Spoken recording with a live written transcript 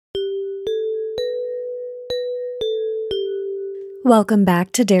Welcome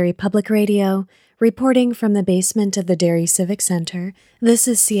back to Derry Public Radio. Reporting from the basement of the Derry Civic Center, this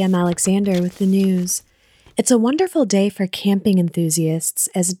is CM Alexander with the news. It's a wonderful day for camping enthusiasts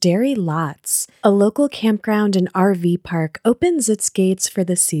as Derry Lots, a local campground and RV park, opens its gates for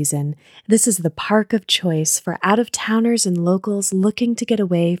the season. This is the park of choice for out-of-towners and locals looking to get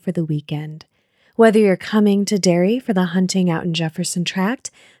away for the weekend. Whether you're coming to Derry for the hunting out in Jefferson Tract,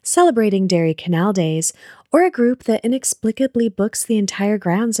 celebrating Derry Canal Days, or a group that inexplicably books the entire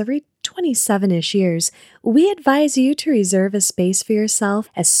grounds every 27-ish years, we advise you to reserve a space for yourself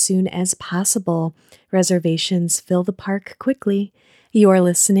as soon as possible. Reservations fill the park quickly. You're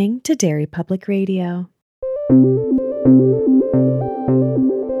listening to Derry Public Radio.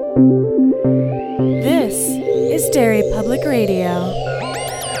 This is Derry Public Radio.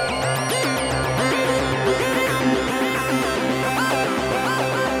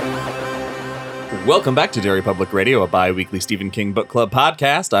 Welcome back to Derry Public Radio, a bi-weekly Stephen King Book Club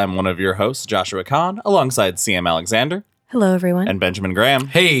podcast. I'm one of your hosts, Joshua Kahn, alongside CM Alexander. Hello, everyone. And Benjamin Graham.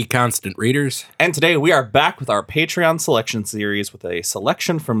 Hey, constant readers. And today we are back with our Patreon selection series with a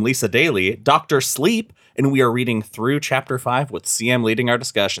selection from Lisa Daly, Dr. Sleep, and we are reading through Chapter 5 with CM leading our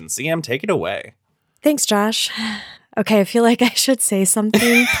discussion. CM, take it away. Thanks, Josh. Okay, I feel like I should say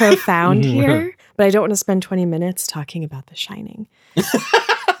something profound here, but I don't want to spend 20 minutes talking about The Shining.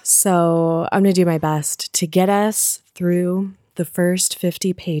 So I'm going to do my best to get us through the first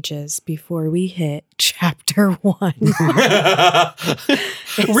 50 pages before we hit Chapter 1.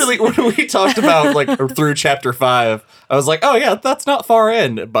 Really, when we talked about through Chapter 5, I was like, oh yeah, that's not far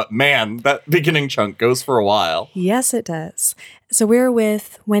in. But man, that beginning chunk goes for a while. Yes, it does. So we're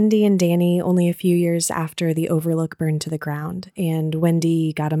with Wendy and Danny only a few years after the Overlook burned to the ground. And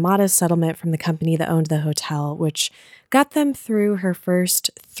Wendy got a modest settlement from the company that owned the hotel, which got them through her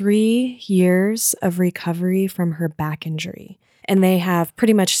first 3 years of recovery from her back injury. And they have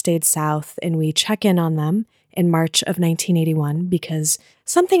pretty much stayed south, and we check in on them in March of 1981 because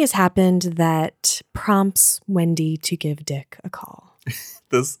something has happened that prompts Wendy to give Dick a call.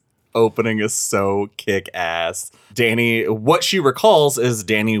 This opening is so kick-ass. Danny, what she recalls is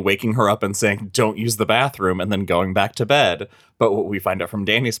Danny waking her up and saying, don't use the bathroom, and then going back to bed. But what we find out from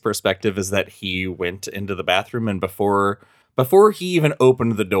Danny's perspective is that he went into the bathroom, and before he even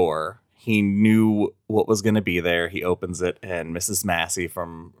opened the door, he knew what was going to be there. He opens it, and Mrs. Massey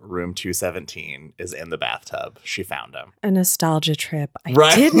from room 217 is in the bathtub. She found him. A nostalgia trip I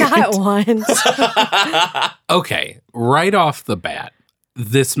did not want. Okay, right off the bat,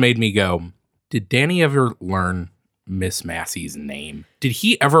 this made me go, did Danny ever learn Miss Massey's name? Did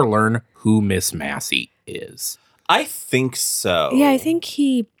he ever learn who Miss Massey is? I think so. Yeah, I think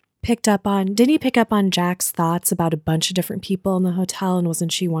he didn't he pick up on Jack's thoughts about a bunch of different people in the hotel, and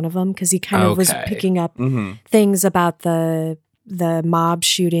wasn't she one of them? Because he kind of was picking up things about the mob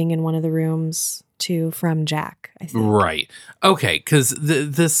shooting in one of the rooms, too, from Jack, I think. Right. Okay, because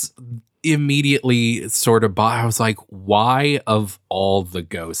this immediately sort of, I was like, why of all the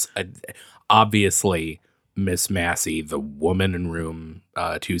ghosts? Obviously, Miss Massey, the woman in room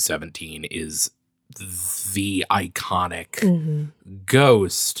 217, is the iconic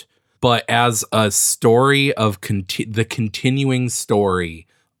ghost. But as a story of the continuing story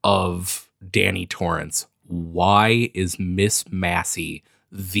of Danny Torrance, why is Miss Massey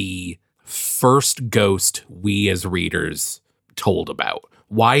the first ghost we as readers told about?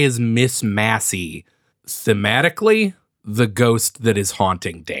 Why is Miss Massey thematically the ghost that is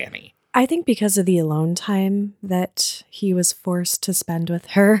haunting Danny? I think because of the alone time that he was forced to spend with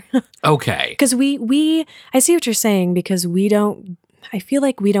her. Okay. Because I see what you're saying, because I feel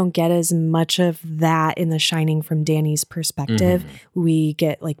like we don't get as much of that in The Shining from Danny's perspective. We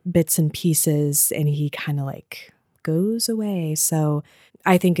get bits and pieces, and he kind of goes away. So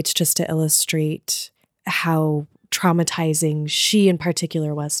I think it's just to illustrate how traumatizing she in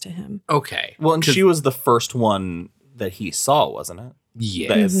particular was to him. Okay. Well, and she was the first one that he saw, wasn't it?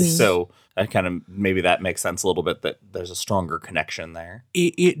 Yeah. So I kind of, maybe that makes sense a little bit, that there's a stronger connection there.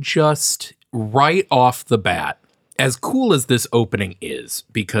 It just, right off the bat, as cool as this opening is,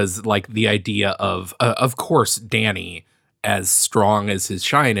 because the idea of course, Danny, as strong as his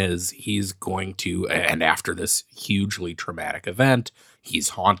shine is, he's going to, and after this hugely traumatic event, he's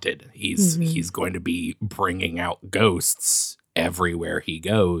haunted. He's going to be bringing out ghosts everywhere he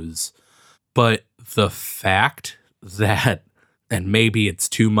goes. But the fact that, and maybe it's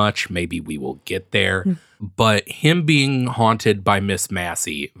too much, maybe we will get there, but him being haunted by Miss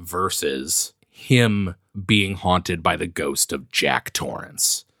Massey versus him being haunted by the ghost of Jack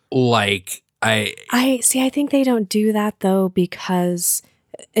Torrance. I think they don't do that though, because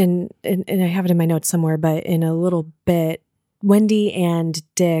and I have it in my notes somewhere, but in a little bit, Wendy and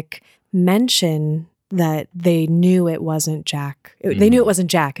Dick mention that they knew it wasn't Jack. They knew it wasn't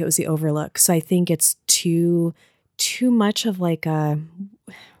Jack. It was the Overlook. So I think it's too much of like a,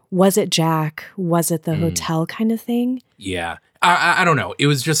 was it Jack? Was it the hotel kind of thing? Yeah. I don't know. It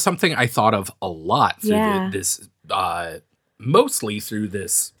was just something I thought of a lot through this, mostly through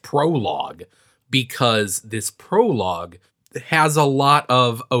this prologue, because this prologue has a lot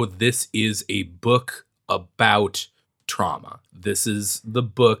of, this is a book about trauma. This is the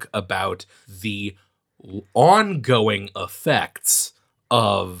book about the ongoing effects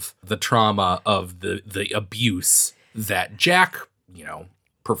of the trauma of the abuse that Jack,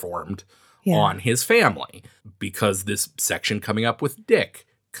 performed on his family, because this section coming up with Dick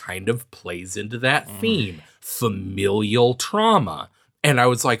kind of plays into that theme, familial trauma. And I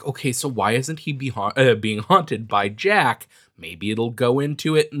was like, okay, so why isn't he being haunted by Jack? Maybe it'll go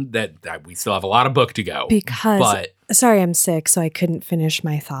into it, and that we still have a lot of book to go. Sorry, I'm sick, so I couldn't finish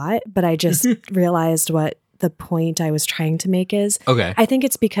my thought, but I just realized what the point I was trying to make is. Okay. I think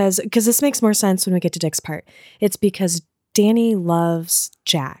it's because this makes more sense when we get to Dick's part. It's because Danny loves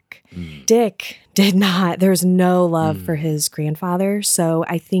Jack. Dick did not. There's no love for his grandfather. So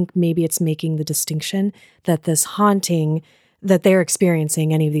I think maybe it's making the distinction that this haunting that they're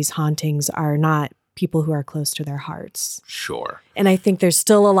experiencing, any of these hauntings, are not people who are close to their hearts. Sure. And I think there's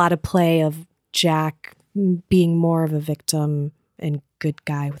still a lot of play of Jack being more of a victim and good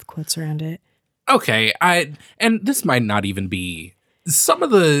guy with quotes around it. Okay. And this might not even be some of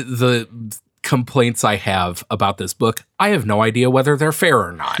the complaints I have about this book. I have no idea whether they're fair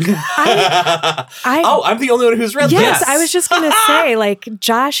or not. I'm the only one who's read this. Yes, I was just going to say, like,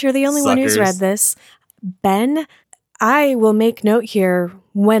 Josh, you're the only one who's read this. Ben, I will make note here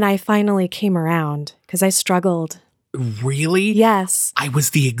when I finally came around, because I struggled. Really? Yes. I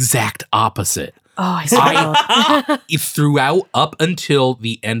was the exact opposite. Oh, I struggled. Throughout, up until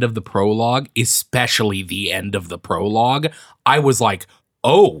the end of the prologue, especially the end of the prologue, I was like,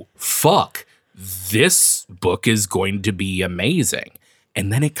 oh, fuck, this book is going to be amazing.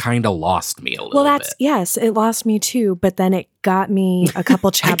 And then it kind of lost me a little bit. Yes, it lost me too, but then it got me a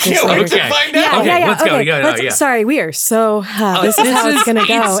couple chapters I later. can't find out. Let's go. Sorry, we are so, this is how it's going to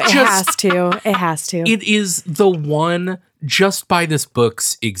go. It has to. It is the one, just by this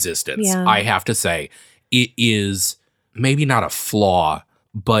book's existence, I have to say, it is maybe not a flaw,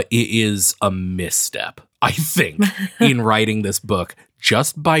 but it is a misstep, I think, in writing this book,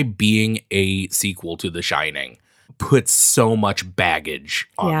 just by being a sequel to The Shining. Puts so much baggage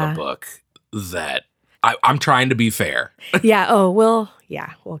on the book that I'm trying to be fair. We'll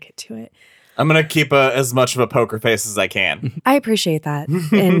get to it. I'm going to keep as much of a poker face as I can. I appreciate that.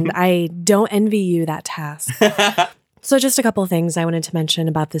 And I don't envy you that task. So just a couple of things I wanted to mention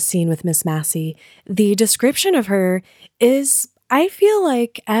about the scene with Miss Massey. The description of her is, I feel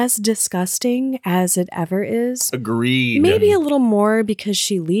like, as disgusting as it ever is. Agreed. Maybe a little more because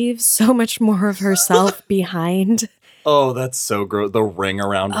she leaves so much more of herself behind. Oh, that's so gross. The ring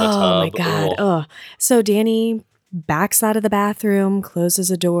around the tub. Oh my God. Oh. So Danny backs out of the bathroom, closes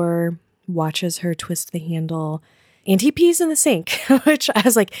a door, watches her twist the handle, and he pees in the sink, which I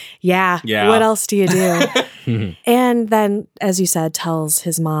was like, yeah. What else do you do? And then, as you said, tells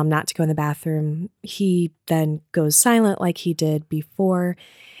his mom not to go in the bathroom. He then goes silent like he did before.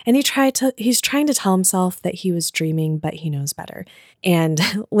 And he's trying to tell himself that he was dreaming, but he knows better. And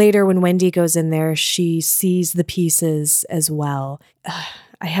later when Wendy goes in there, she sees the pieces as well.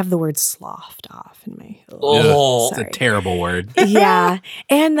 I have the word sloughed off in my... It's a terrible word. Yeah.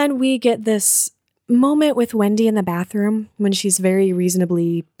 And then we get this moment with Wendy in the bathroom when she's very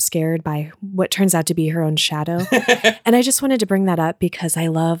reasonably scared by what turns out to be her own shadow. And I just wanted to bring that up because I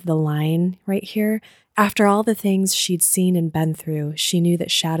love the line right here. After all the things she'd seen and been through, she knew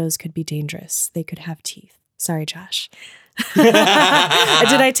that shadows could be dangerous. They could have teeth. Sorry, Josh. Did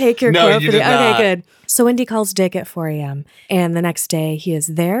I take your quote? You did not. Okay, good. So Wendy calls Dick at 4 a.m. And the next day he is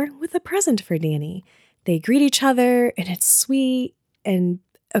there with a present for Danny. They greet each other and it's sweet. And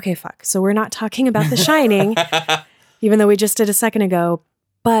okay, fuck. So we're not talking about The Shining, even though we just did a second ago.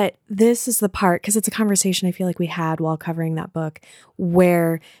 But this is the part, because it's a conversation I feel like we had while covering that book,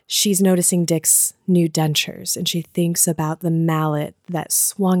 where she's noticing Dick's new dentures and she thinks about the mallet that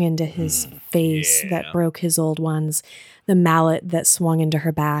swung into his face that broke his old ones, the mallet that swung into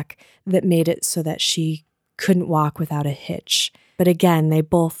her back that made it so that she couldn't walk without a hitch. But again, they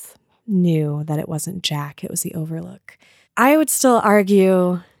both knew that it wasn't Jack, it was the Overlook. I would still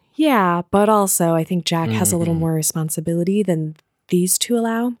argue, yeah, but also I think Jack has a little more responsibility than these two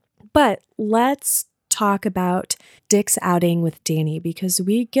allow. But let's talk about Dick's outing with Danny, because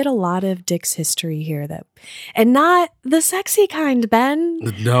we get a lot of Dick's history here, and not the sexy kind, Ben.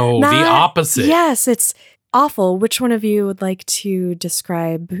 No, the opposite. Yes, it's awful. Which one of you would like to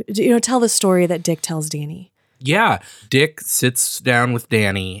describe, tell the story that Dick tells Danny? Yeah. Dick sits down with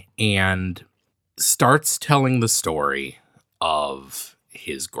Danny and starts telling the story of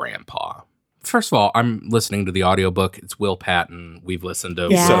his grandpa. First of all, I'm listening to the audiobook. It's Will Patton. We've listened to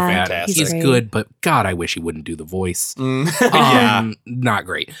Yeah, so fantastic. He's great. good, but God, I wish he wouldn't do the voice. Yeah. Not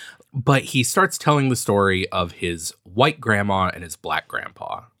great. But he starts telling the story of his white grandma and his black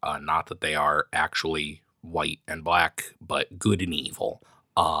grandpa. Not that they are actually white and black, but good and evil.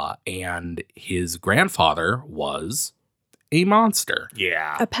 And his grandfather was a monster.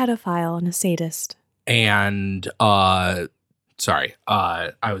 Yeah. A pedophile and a sadist. And sorry,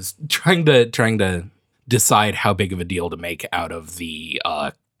 I was trying to decide how big of a deal to make out of the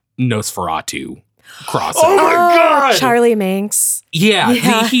Nosferatu crossover. Oh my God! Charlie Manx. Yeah.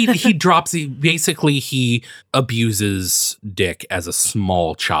 Yeah. He drops, basically he abuses Dick as a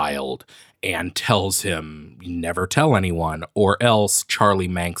small child and tells him, never tell anyone, or else Charlie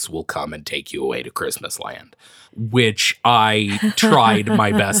Manx will come and take you away to Christmas Land. Which I tried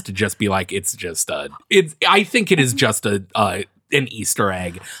my best to just be like, I think it is just an Easter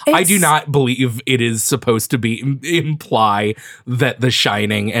egg. I do not believe it is supposed to be imply that The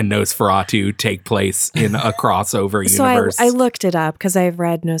Shining and Nosferatu take place in a crossover universe. So I looked it up because I've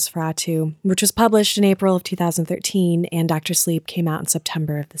read Nosferatu, which was published in April of 2013, and Dr. Sleep came out in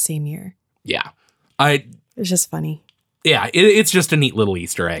September of the same year. Yeah. It was just funny. Yeah, it's just a neat little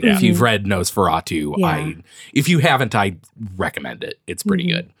Easter egg. If you've read Nosferatu, Yeah. if you haven't, I recommend it. It's pretty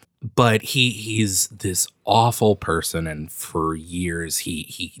good. But he's this awful person, and for years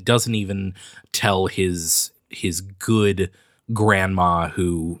he doesn't even tell his good grandma,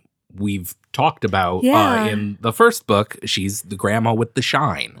 who we've talked about in the first book. She's the grandma with the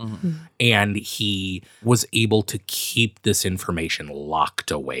shine. Mm-hmm. And he was able to keep this information locked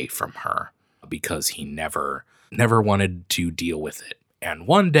away from her because he never wanted to deal with it. And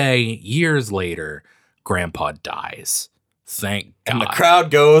one day, years later, Grandpa dies. Thank God. And the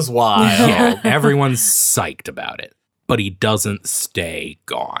crowd goes wild. Yeah, everyone's psyched about it. But he doesn't stay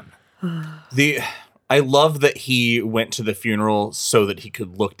gone. I love that he went to the funeral so that he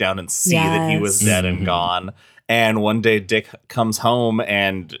could look down and see that he was dead and gone. And one day Dick comes home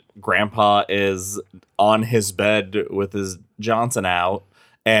and Grandpa is on his bed with his Johnson out.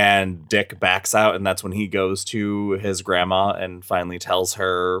 And Dick backs out, and that's when he goes to his grandma and finally tells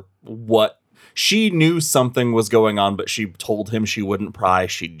her what she knew something was going on, but she told him she wouldn't pry.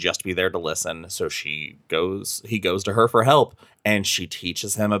 She'd just be there to listen. So he goes to her for help, and she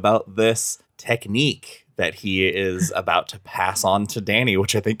teaches him about this technique that he is about to pass on to Danny,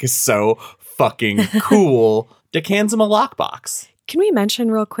 which I think is so fucking cool. Dick hands him a lockbox. Can we mention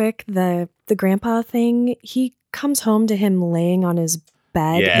real quick the grandpa thing? He comes home to him laying on his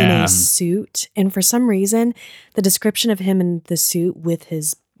bed in a suit, and for some reason the description of him in the suit with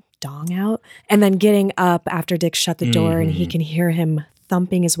his dong out and then getting up after Dick shut the door and he can hear him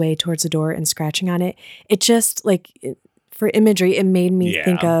thumping his way towards the door and scratching on it, it just for imagery it made me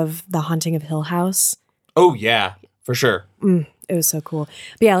think of The Haunting of Hill House. Oh yeah, for sure. It was so cool.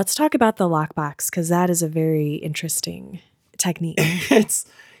 But yeah, let's talk about the lockbox, because that is a very interesting technique.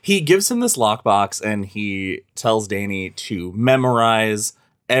 He gives him this lockbox and he tells Danny to memorize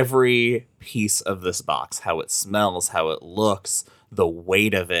every piece of this box, how it smells, how it looks, the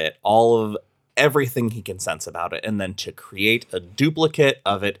weight of it, all of everything he can sense about it, and then to create a duplicate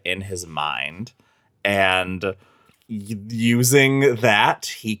of it in his mind. And using that,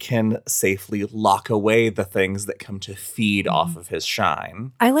 he can safely lock away the things that come to feed off of his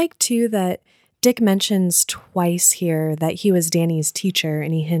shine. I like too that Dick mentions twice here that he was Danny's teacher,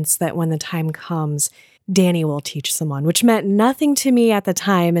 and he hints that when the time comes, Danny will teach someone, which meant nothing to me at the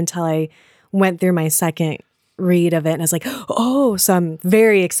time until I went through my second read of it. And I was like, oh, so I'm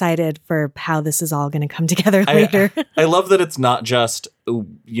very excited for how this is all going to come together later. I love that it's not just,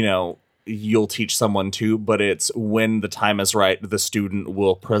 you'll teach someone too, but it's when the time is right, the student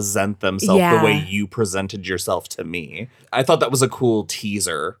will present themselves the way you presented yourself to me. I thought that was a cool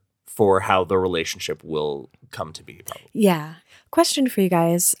teaser for how the relationship will come to be, probably. Yeah. Question for you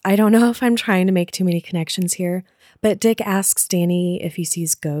guys. I don't know if I'm trying to make too many connections here, but Dick asks Danny if he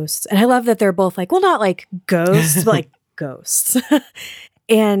sees ghosts. And I love that they're both like, well, not like ghosts, but like ghosts.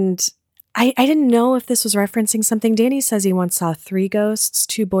 And I didn't know if this was referencing something. Danny says he once saw 3 ghosts,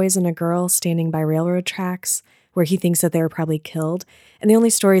 2 boys and a girl standing by railroad tracks where he thinks that they were probably killed. And the only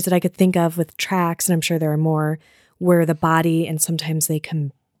stories that I could think of with tracks, and I'm sure there are more, were the body and sometimes they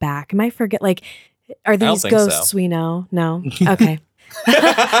come back. Am I forget? Are don't these think ghosts so. we know? No? Okay.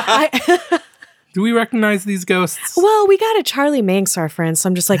 I, Do we recognize these ghosts? well, we got a Charlie Manx reference.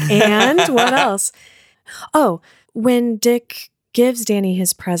 I'm just like, and what else? Oh, when Dick gives Danny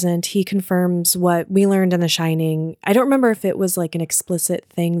his present, he confirms what we learned in The Shining. I don't remember if it was like an explicit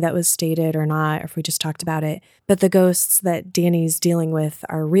thing that was stated or not, or if we just talked about it. But the ghosts that Danny's dealing with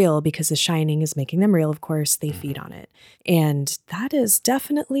are real because The Shining is making them real. Of course, they feed on it. And that is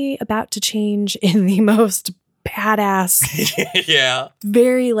definitely about to change in the most badass, Yeah.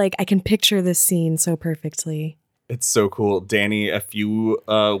 very like, I can picture this scene so perfectly. It's so cool. Danny, a few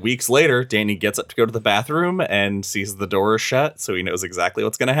weeks later, Danny gets up to go to the bathroom and sees the door is shut, so he knows exactly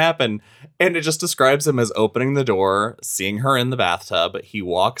what's going to happen. And it just describes him as opening the door, seeing her in the bathtub. He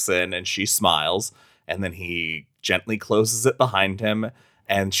walks in and she smiles, and then he gently closes it behind him,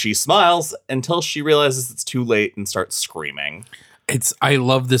 and she smiles until she realizes it's too late and starts screaming. I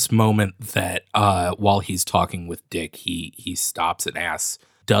love this moment that while he's talking with Dick, he stops and asks,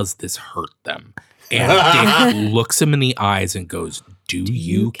 "Does this hurt them?" And Dick looks him in the eyes and goes, Do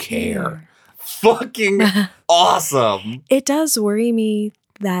you care? Fucking awesome. It does worry me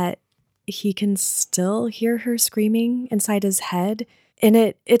that he can still hear her screaming inside his head.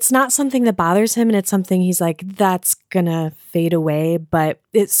 And it's not something that bothers him, and it's something he's like, that's gonna fade away. But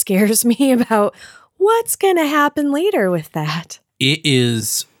it scares me about what's gonna happen later with that. It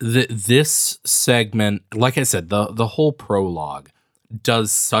is this segment, like I said, the whole prologue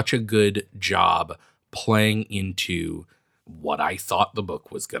does such a good job playing into what I thought the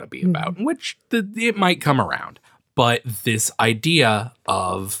book was going to be about, which it might come around. But this idea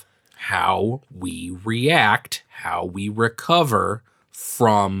of how we react, how we recover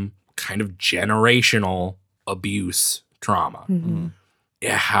from kind of generational abuse trauma,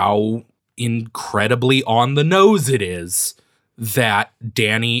 how incredibly on the nose it is that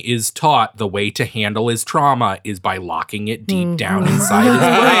Danny is taught the way to handle his trauma is by locking it deep down inside his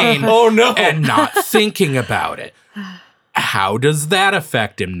brain Oh, no. and not thinking about it. How does that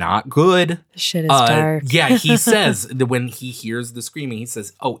affect him? Not good. The shit is dark. Yeah, he says that when he hears the screaming, he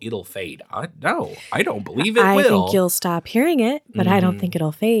says, "Oh, it'll fade." No, I don't believe it will. I think you'll stop hearing it, but I don't think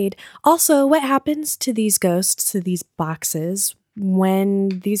it'll fade. Also, what happens to these ghosts, to these boxes, when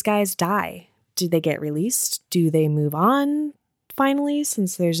these guys die? Do they get released? Do they move on? Finally,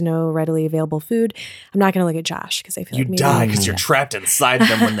 since there's no readily available food. I'm not going to look at Josh because I feel You like maybe die because you're trapped inside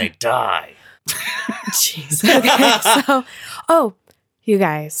them when they die. Jeez. Okay, so, you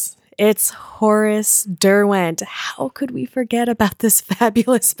guys, it's Horace Derwent. How could we forget about this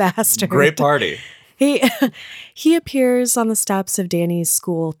fabulous bastard? Great party. He appears on the steps of Danny's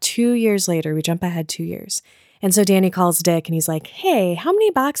school 2 years later. We jump ahead 2 years. And so Danny calls Dick and he's like, "Hey, how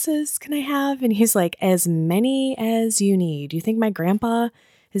many boxes can I have?" And he's like, "As many as you need. You think my grandpa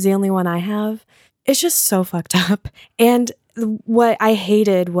is the only one I have?" It's just so fucked up. And what I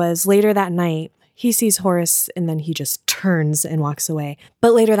hated was later that night, he sees Horace and then he just turns and walks away.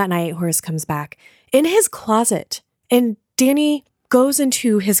 But later that night, Horace comes back in his closet and Danny goes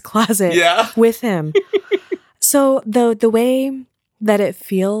into his closet with him. So the way that it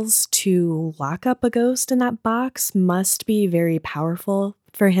feels to lock up a ghost in that box must be very powerful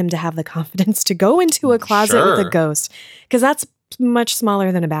for him to have the confidence to go into a closet with a ghost, because that's much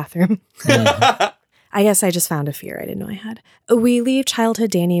smaller than a bathroom. I guess I just found a fear I didn't know I had. We leave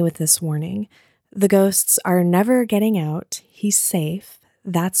childhood Danny with this warning. The ghosts are never getting out. He's safe.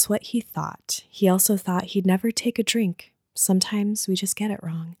 That's what he thought. He also thought he'd never take a drink. Sometimes we just get it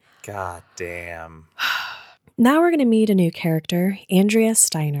wrong. God damn. Now we're going to meet a new character, Andrea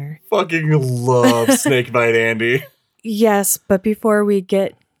Steiner. Fucking love Snakebite Andy. Yes, but before we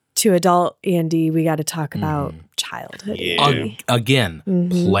get to adult Andy, we got to talk about childhood. Yeah. Again,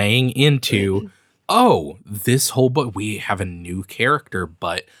 playing into, this whole book, we have a new character,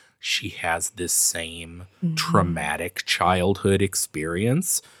 but she has this same traumatic childhood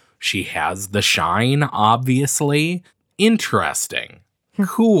experience. She has the shine, obviously. Interesting.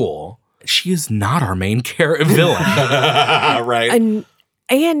 Cool. She is not our main villain. Right.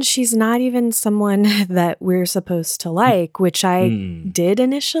 And she's not even someone that we're supposed to like, which I did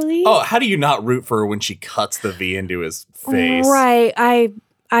initially. Oh, how do you not root for her when she cuts the V into his face? Right.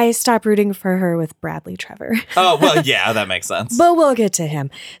 I stopped rooting for her with Bradley Trevor. Oh, well, yeah, that makes sense. But we'll get to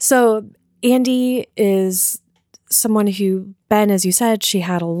him. So Andy is someone who, Ben, as you said, she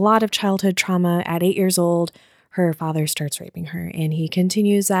had a lot of childhood trauma. At 8 years old, her father starts raping her, and he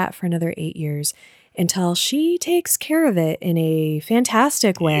continues that for another 8 years until she takes care of it in a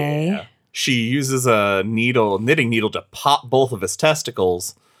fantastic way. Yeah. She uses a knitting needle to pop both of his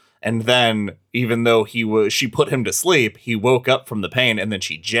testicles, And then, even though she put him to sleep, he woke up from the pain, and then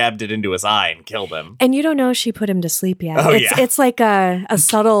she jabbed it into his eye and killed him. And you don't know she put him to sleep yet. Oh, It's like a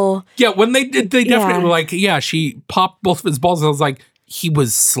subtle... Yeah, when they did, they definitely were like, she popped both of his balls. And I was like, he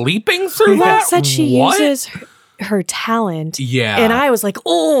was sleeping through that? Said she uses her talent. Yeah. And I was like,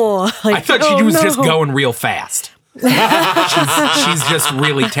 oh. Like, I thought she was just going real fast. she's just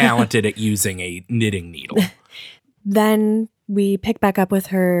really talented at using a knitting needle. Then we pick back up with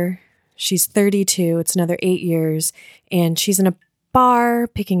her. She's 32. It's another 8 years. And she's in a bar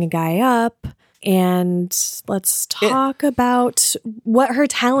picking a guy up. And let's talk about what her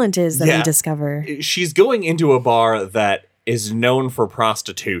talent is that we discover. She's going into a bar that is known for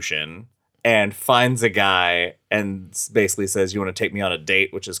prostitution and finds a guy and basically says, you want to take me on a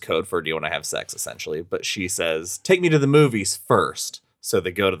date, which is code for do you want to have sex, essentially. But she says, take me to the movies first. So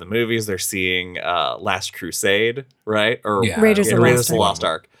they go to the movies. They're seeing Last Crusade, right? Or Raiders of the Lost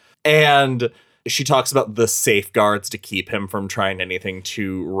Ark. And she talks about the safeguards to keep him from trying anything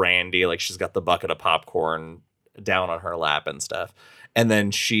too randy. Like she's got the bucket of popcorn down on her lap and stuff. And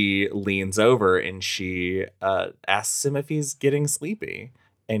then she leans over and she asks him if he's getting sleepy.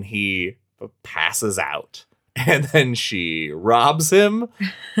 And he passes out. And then she robs him,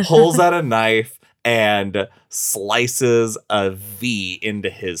 pulls out a knife, and slices a V into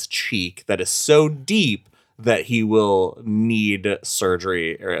his cheek that is so deep that he will need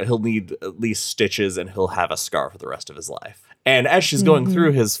surgery, or he'll need at least stitches, and he'll have a scar for the rest of his life. And as she's going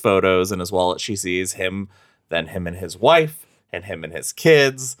through his photos and his wallet, she sees him and his wife, and him and his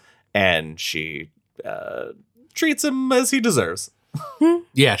kids, and she treats him as he deserves.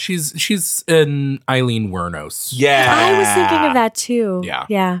 Yeah, she's an Eileen Wuornos. Yeah. I was thinking of that too. Yeah.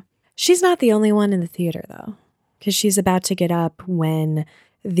 Yeah. She's not the only one in the theater, though, because she's about to get up when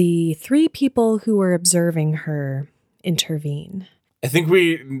the 3 people who were observing her intervene. I think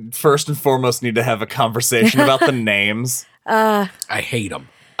we first and foremost need to have a conversation about the names. I hate them.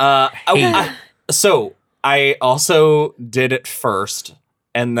 So I also did it first,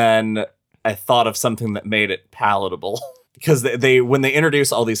 and then I thought of something that made it palatable. Because they when they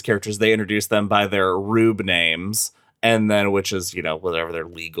introduce all these characters, they introduce them by their rube names, and then which is, whatever their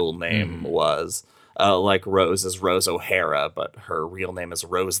legal name was. Like Rose is Rose O'Hara, but her real name is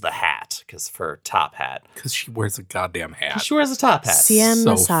Rose the Hat, because for top hat. Because she wears a goddamn hat. She wears a top hat.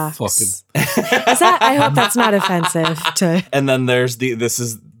 CM socks. I hope that's not offensive to. And then there's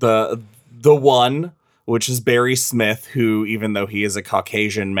the one, which is Barry Smith, who, even though he is a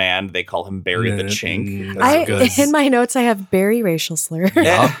Caucasian man, they call him Barry the Chink. In my notes, I have Barry racial slur.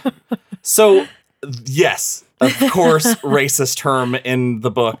 Yeah. So, yes, of course, racist term in the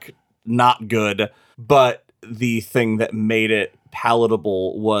book, not good. But the thing that made it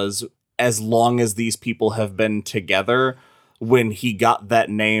palatable was, as long as these people have been together, when he got that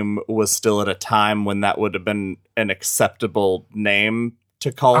name was still at a time when that would have been an acceptable name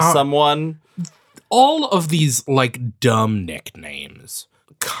to call someone. All of these dumb nicknames,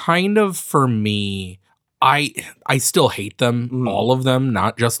 kind of, for me, I still hate them, all of them,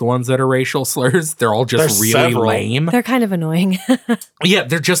 not just the ones that are racial slurs. They're all just really lame. They're kind of annoying. Yeah,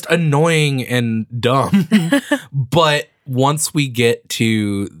 they're just annoying and dumb. But once we get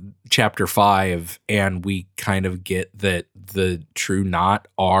to chapter 5 and we kind of get that the true knot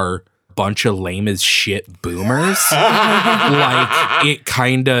are bunch of lame as shit boomers, it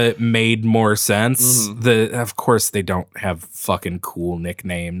kind of made more sense. Of course they don't have fucking cool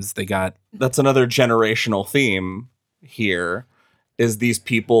nicknames. That's another generational theme here, is these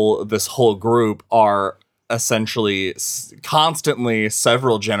people, this whole group, are essentially constantly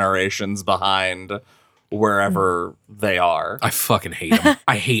several generations behind wherever they are. I fucking hate them.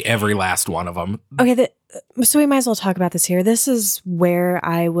 I hate every last one of them. Okay, so we might as well talk about this here. This is where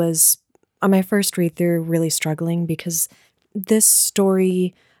I was, on my first read through, really struggling, because this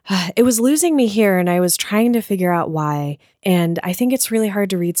story, it was losing me here, and I was trying to figure out why. And I think it's really hard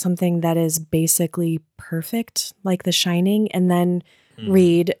to read something that is basically perfect, like The Shining, and then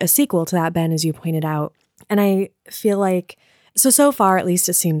read a sequel to that, Ben, as you pointed out. And I feel like, so far, at least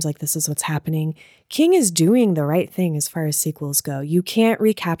it seems like this is what's happening. King is doing the right thing as far as sequels go. You can't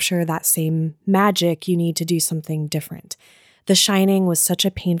recapture that same magic. You need to do something different. The Shining was such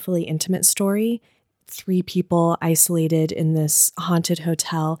a painfully intimate story. 3 people isolated in this haunted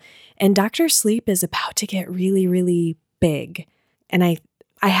hotel. And Dr. Sleep is about to get really, really big. And I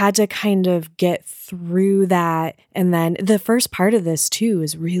had to kind of get through that. And then the first part of this, too,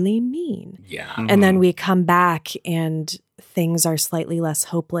 is really mean. Yeah. And then we come back and things are slightly less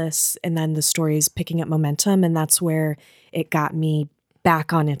hopeless. And then the story's picking up momentum. And that's where it got me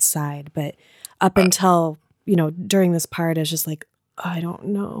back on its side. But up until, during this part, I was just like, I don't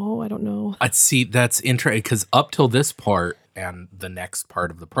know. I'd see, that's interesting, because up till this part and the next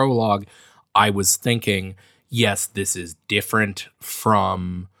part of the prologue, I was thinking, yes, this is different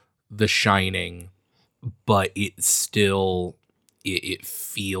from The Shining, but it still, it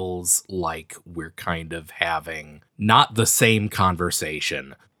feels like we're kind of having not the same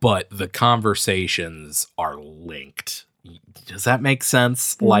conversation, but the conversations are linked. Does that make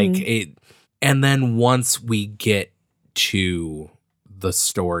sense? Mm-hmm. Like it, and then once we get to the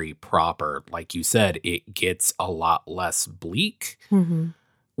story proper, like you said, it gets a lot less bleak,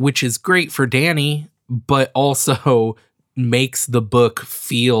 which is great for Danny, but also makes the book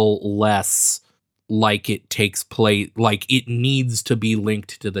feel less like it takes place, like it needs to be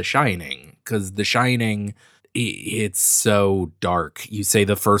linked to The Shining, because The Shining, it's so dark. You say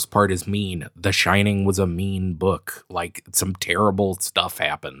the first part is mean. The Shining was a mean book. Like, some terrible stuff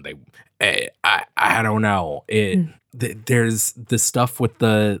happened. I don't know. There's the stuff with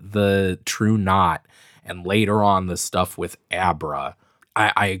the True Knot, and later on the stuff with Abra.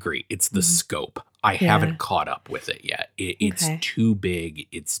 I agree. It's the scope. I haven't caught up with it yet. It's too big.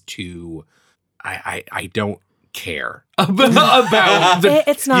 It's too. I don't care about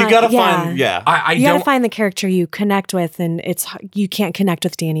it's not. You gotta find, you gotta find the character you connect with, and you can't connect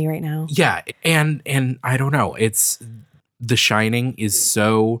with Danny right now. Yeah, and I don't know. It's The Shining is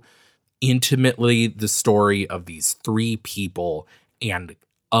so intimately the story of these three people and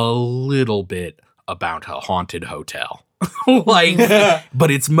a little bit about a haunted hotel. Like,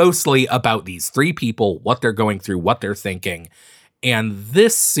 but it's mostly about these three people, what they're going through, what they're thinking. And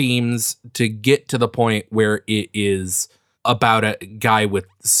this seems to get to the point where it is about a guy with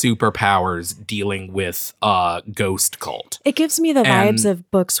superpowers dealing with a ghost cult. It gives me the vibes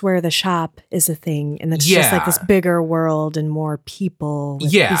of books where the shop is a thing, and it's just like this bigger world and more people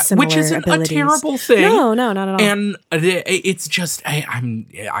with these similar which isn't abilities. a terrible thing. No, not at all. And it's just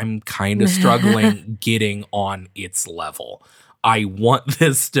I'm kind of struggling getting on its level. I want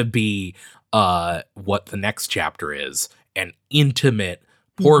this to be what the next chapter is, an intimate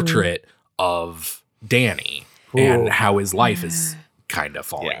portrait of Danny. And how his life is kind of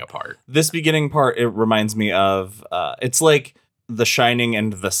falling apart. This beginning part, it reminds me of, it's like The Shining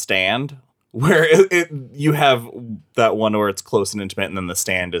and The Stand, where you have that one where it's close and intimate, and then The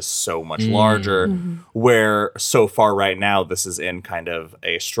Stand is so much larger, where so far right now, this is in kind of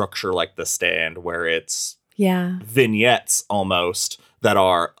a structure like The Stand, where it's vignettes almost that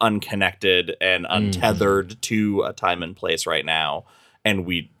are unconnected and untethered to a time and place right now. And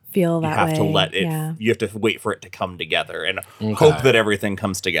we feel that you have way. to let it you have to wait for it to come together and hope that everything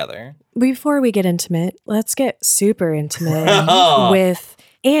comes together. Before we get intimate, let's get super intimate with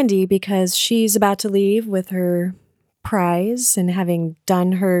Andy, because she's about to leave with her prize and having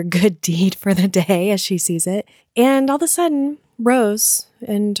done her good deed for the day as she sees it. And all of a sudden, Rose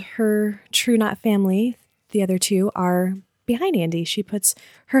and her True Knot family, the other two, are behind Andy. She puts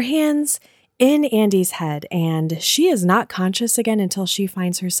her hands in Andy's head, and she is not conscious again until she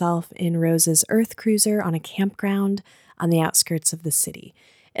finds herself in Rose's Earth cruiser on a campground on the outskirts of the city.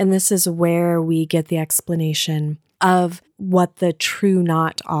 And this is where we get the explanation of what the True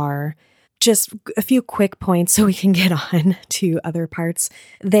Knot are. Just a few quick points so we can get on to other parts.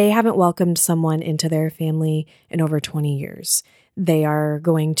 They haven't welcomed someone into their family in over 20 years. They are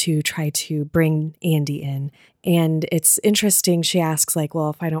going to try to bring Andy in. And it's interesting. She asks, like,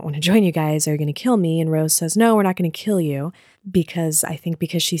 well, if I don't want to join you guys, are you going to kill me? And Rose says, no, we're not going to kill you. Because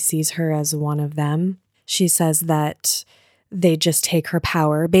she sees her as one of them. She says that they just take her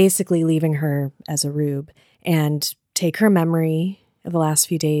power, basically leaving her as a rube, and take her memory of the last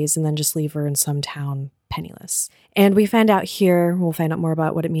few days and then just leave her in some town penniless. And we find out here, we'll find out more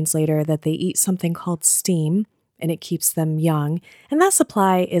about what it means later, that they eat something called steam, and it keeps them young. And that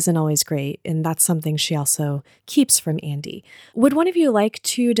supply isn't always great, and that's something she also keeps from Andy. Would one of you like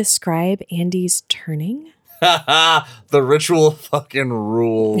to describe Andy's turning? The ritual fucking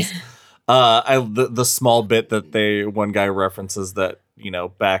rules. The small bit that one guy references that,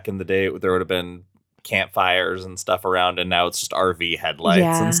 back in the day there would have been campfires and stuff around, and now it's just RV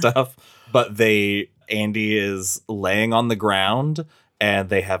headlights and stuff. But Andy is laying on the ground, and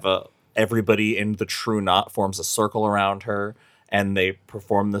they have everybody in the True Knot forms a circle around her, and they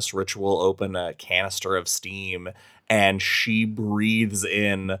perform this ritual, open a canister of steam, and she breathes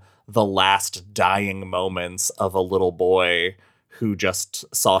in the last dying moments of a little boy who just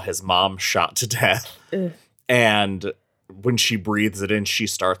saw his mom shot to death. And when she breathes it in, she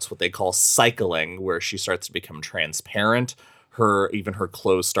starts what they call cycling, where she starts to become transparent. Even her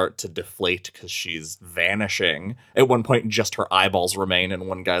clothes start to deflate because she's vanishing. At one point, just her eyeballs remain, and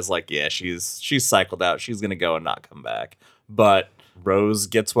one guy's like, yeah, she's cycled out. She's going to go and not come back. But Rose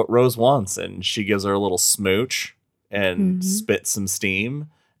gets what Rose wants, and she gives her a little smooch and spits some steam.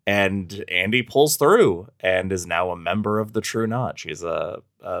 And Andy pulls through and is now a member of the True Knot. She's a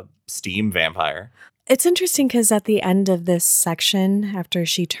steam vampire. It's interesting because at the end of this section, after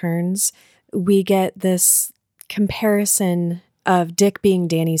she turns, we get this comparison of Dick being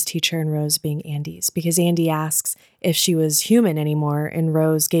Danny's teacher and Rose being Andy's, because Andy asks if she was human anymore, and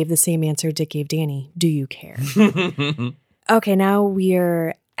Rose gave the same answer Dick gave Danny. Do you care? Okay, now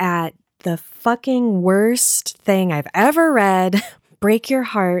we're at the fucking worst thing I've ever read. Break your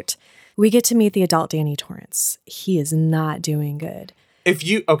heart. We get to meet the adult Danny Torrance. He is not doing good.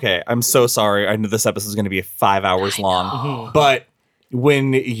 I'm so sorry. I know this episode is going to be 5 hours long, but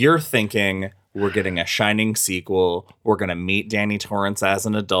when you're thinking we're getting a Shining sequel, we're going to meet Danny Torrance as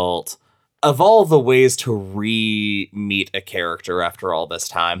an adult, of all the ways to re-meet a character after all this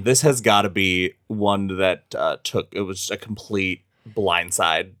time, this has got to be one that it was a complete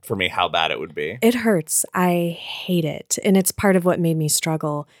blindside for me how bad it would be. It hurts. I hate it. And it's part of what made me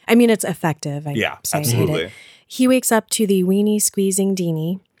struggle. I mean, it's effective. I absolutely. hate it. He wakes up to the weenie squeezing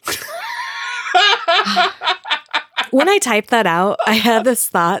Deanie. When I typed that out, I had this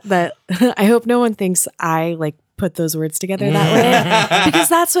thought that I hope no one thinks I put those words together that way, because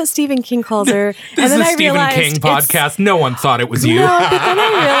that's what Stephen King calls her. This is a Stephen King podcast. No one thought it was you. No, but then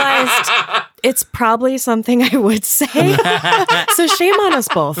I realized it's probably something I would say. So shame on us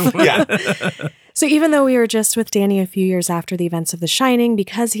both. Yeah. So even though we were just with Danny a few years after the events of The Shining,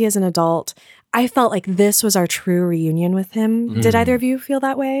 because he is an adult, I felt like this was our true reunion with him. Did either of you feel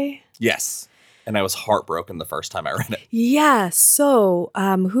that way? Yes. And I was heartbroken the first time I read it. Yeah. So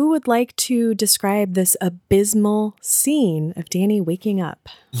who would like to describe this abysmal scene of Danny waking up?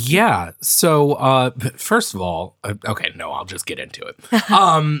 Yeah. So first of all, I'll just get into it.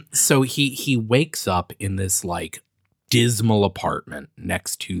 So he wakes up in this dismal apartment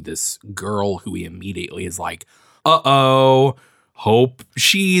next to this girl who he immediately is like, uh-oh. Hope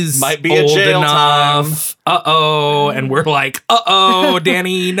she's might be old a jail enough. And we're like,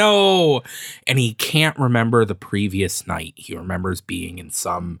 Danny, no. And he can't remember the previous night. He remembers being in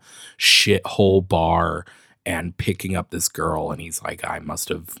some shithole bar and picking up this girl. And he's like, I must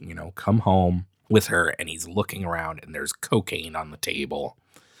have, come home with her. And he's looking around and there's cocaine on the table.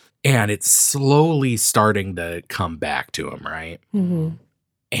 And it's slowly starting to come back to him, right? Mm-hmm.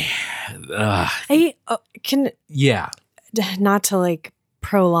 And, yeah. Not to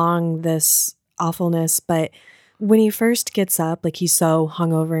prolong this awfulness, but when he first gets up, he's so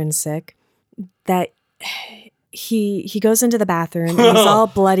hungover and sick that he goes into the bathroom and he's all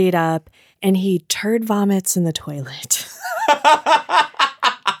bloodied up and he turd vomits in the toilet.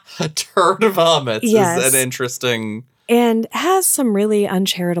 Turd vomits is Yes. an interesting... And has some really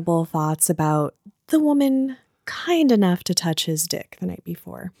uncharitable thoughts about the woman kind enough to touch his dick the night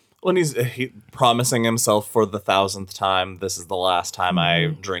before. When he's promising himself for the 1,000th time, this is the last time I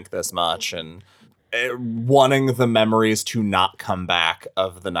drink this much, and wanting the memories to not come back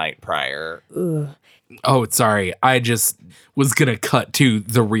of the night prior. Ugh. Oh, sorry. I just was going to cut to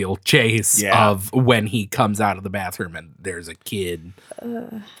the real chase of when he comes out of the bathroom and there's a kid,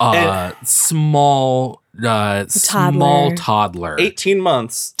 small toddler. 18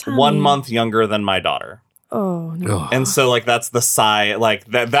 months, Tommy. 1 month younger than my daughter. Oh, no. Ugh. And so that's the sigh,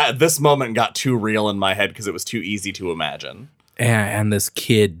 that this moment got too real in my head because it was too easy to imagine. And this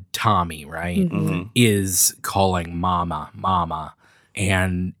kid, Tommy, right, Mm-hmm. is calling mama.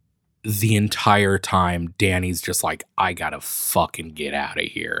 And the entire time, Danny's just like, I gotta fucking get out of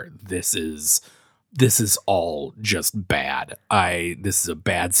here. This is all just bad. This is a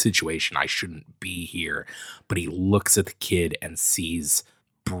bad situation. I shouldn't be here. But he looks at the kid and sees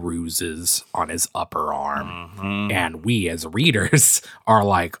bruises on his upper arm. And we as readers are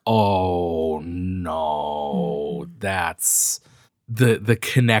like, oh no, that's the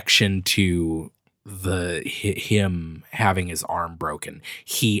connection to him having his arm broken.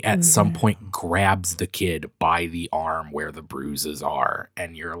 He at some point grabs the kid by the arm where the bruises are,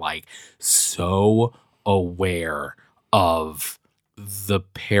 and you're like so aware of the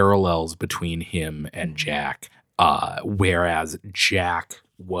parallels between him and Jack, whereas Jack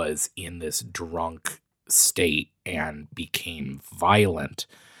was in this drunk state and became violent.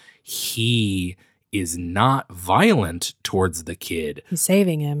 He is not violent towards the kid. He's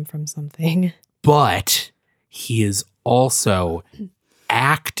saving him from something. But he is also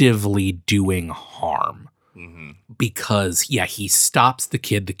actively doing harm. Because, he stops the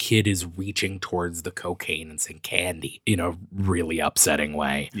kid. The kid is reaching towards the cocaine and saying candy in a really upsetting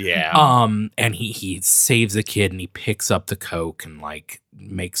way. Yeah. And he saves the kid and he picks up the coke and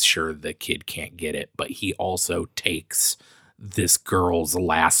makes sure the kid can't get it. But he also takes this girl's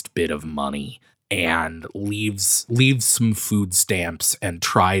last bit of money and leaves some food stamps and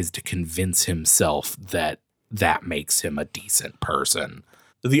tries to convince himself that makes him a decent person.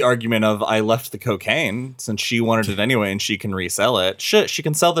 The argument of, I left the cocaine since she wanted it anyway and she can resell it. Shit, she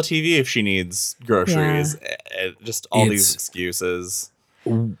can sell the TV if she needs groceries. Just all these excuses.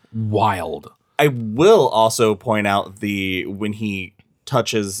 Wild. I will also point out when he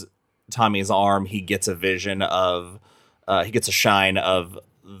touches Tommy's arm, he gets a vision of, he gets a shine of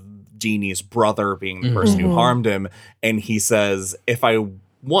Deanie's brother being the person who harmed him. And he says, if I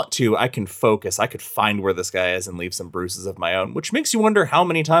want to, I can focus. I could find where this guy is and leave some bruises of my own, which makes you wonder how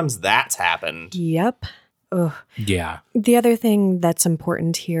many times that's happened. Yep. Ugh. Yeah. The other thing that's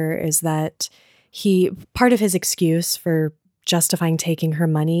important here is that part of his excuse for justifying taking her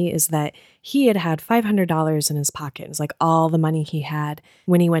money is that he had $500 in his pocket. It was like all the money he had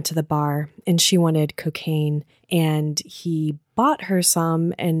when he went to the bar, and she wanted cocaine, and he bought her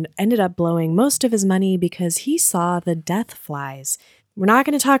some and ended up blowing most of his money because he saw the death flies. We're not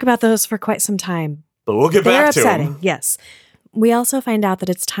going to talk about those for quite some time. But we'll get back to them. Yes. We also find out that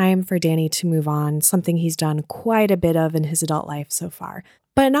it's time for Danny to move on, something he's done quite a bit of in his adult life so far.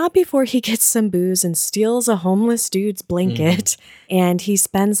 But not before he gets some booze and steals a homeless dude's blanket. And he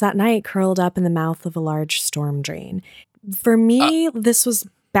spends that night curled up in the mouth of a large storm drain. For me, this was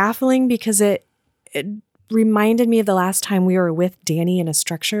baffling because it reminded me of the last time we were with Danny in a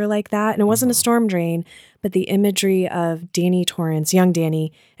structure like that. And it wasn't a storm drain, but the imagery of Danny Torrance, young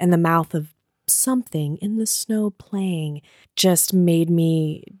Danny, and the mouth of something in the snow playing just made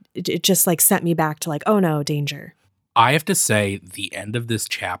me, it just like sent me back to like, oh no, danger. I have to say the end of this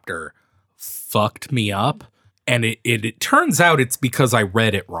chapter fucked me up. And it turns out it's because I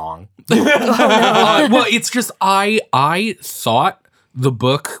read it wrong. Well, it's just I thought the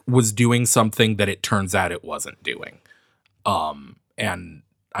book was doing something that it turns out it wasn't doing. And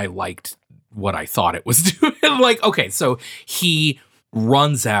I liked what I thought it was doing. Like, okay, so he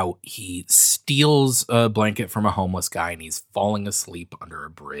runs out, he steals a blanket from a homeless guy, and he's falling asleep under a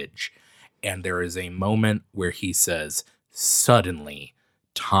bridge. And there is a moment where he says, suddenly,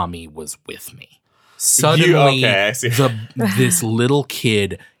 Tommy was with me. Suddenly, this little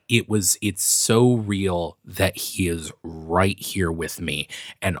kid, it's so real that he is right here with me.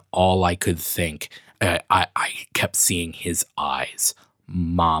 And all I could think, I kept seeing his eyes,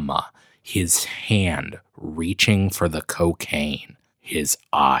 mama, his hand reaching for the cocaine, his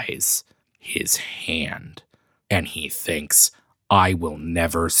eyes, his hand. And he thinks, I will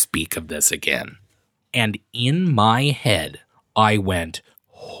never speak of this again. And in my head, I went,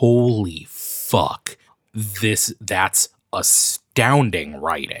 holy fuck, that's astounding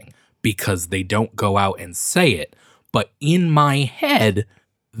writing, because they don't go out and say it. But in my head,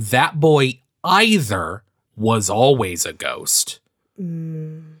 that boy either was always a ghost,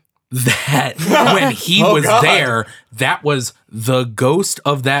 that when he was there, that was the ghost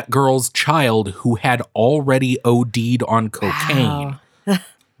of that girl's child who had already OD'd on cocaine. Wow.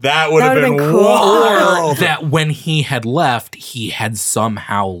 That would have been cool. Or that when he had left, he had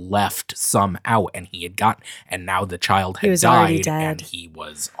somehow left some out, and and now the child had died and he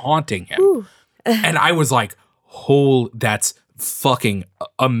was haunting him. And I was like, that's fucking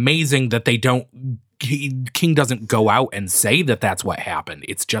amazing that they don't, King doesn't go out and say that that's what happened.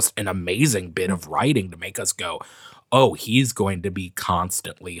 It's just an amazing bit of writing to make us go, oh, he's going to be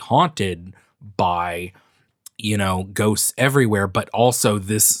constantly haunted by, ghosts everywhere, but also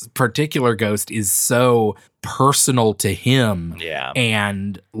this particular ghost is so personal to him. Yeah.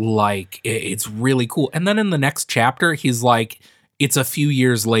 And like, it's really cool. And then in the next chapter, he's like, it's a few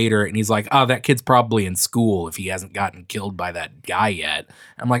years later, and he's like, oh, that kid's probably in school if he hasn't gotten killed by that guy yet.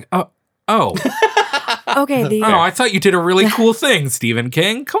 I'm like, oh. Okay. I thought you did a really cool thing, Stephen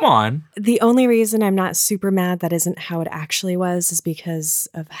King. Come on. The only reason I'm not super mad that isn't how it actually was is because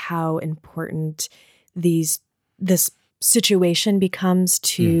of how important this situation becomes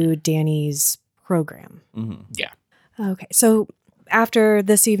to Danny's program. Mm-hmm. Yeah. Okay. So after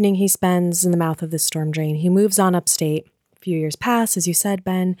this evening he spends in the mouth of the storm drain, he moves on upstate. A few years pass, as you said,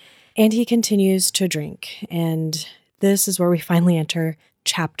 Ben, and he continues to drink. And this is where we finally enter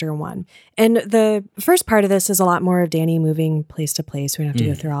Chapter 1. And the first part of this is a lot more of Danny moving place to place. We don't have to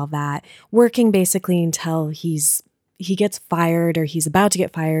go through all that. Working basically until he gets fired, or he's about to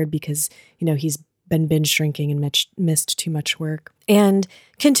get fired because, he's been binge drinking and missed too much work. And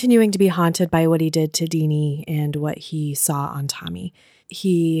continuing to be haunted by what he did to Deanie and what he saw on Tommy.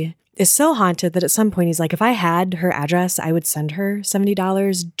 He is so haunted that at some point he's like, if I had her address, I would send her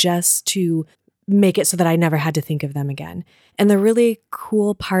 $70 just to make it so that I never had to think of them again. And the really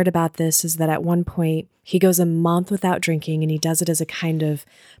cool part about this is that at one point he goes a month without drinking, and he does it as a kind of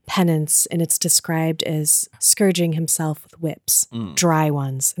penance, and it's described as scourging himself with whips, dry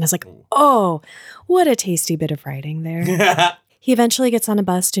ones. And I was like, oh, what a tasty bit of writing there. He eventually gets on a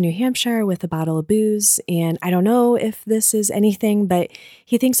bus to New Hampshire with a bottle of booze, and I don't know if this is anything, but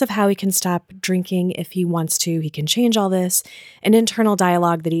he thinks of how he can stop drinking if he wants to. He can change all this, an internal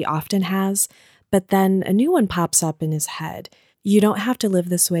dialogue that he often has, but then a new one pops up in his head. You don't have to live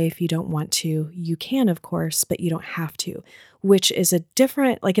this way if you don't want to. You can, of course, but you don't have to, which is a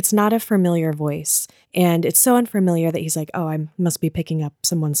different, like, it's not a familiar voice. And it's so unfamiliar that he's like, oh, I must be picking up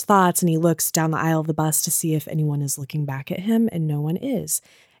someone's thoughts. And he looks down the aisle of the bus to see if anyone is looking back at him, and no one is.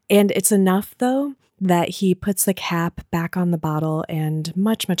 And it's enough, though, that he puts the cap back on the bottle. And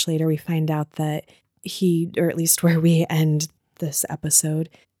much, much later, we find out that he, or at least where we end this episode,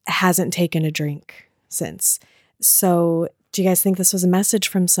 hasn't taken a drink since. So do you guys think this was a message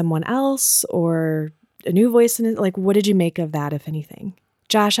from someone else or a new voice in it? Like, what did you make of that, if anything?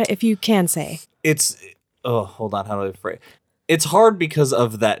 Josh, if you can say. Hold on, how do I phrase? It's hard because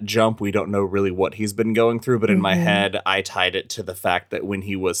of that jump. We don't know really what he's been going through, but in my head, I tied it to the fact that when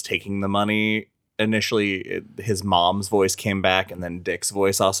he was taking the money, initially his mom's voice came back, and then Dick's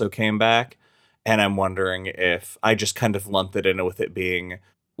voice also came back. And I'm wondering if I just kind of lumped it in with it being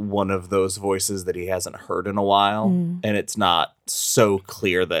one of those voices that he hasn't heard in a while. And it's not so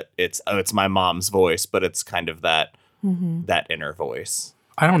clear that it's my mom's voice, but it's kind of that inner voice.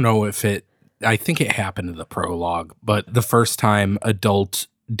 I don't know if I think it happened in the prologue, but the first time adult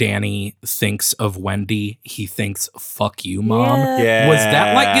Danny thinks of Wendy, he thinks, fuck you, Mom. Yeah. Was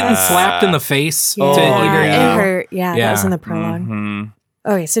that like getting slapped in the face? Yeah, To either it you? hurt. Yeah, that was in the prologue.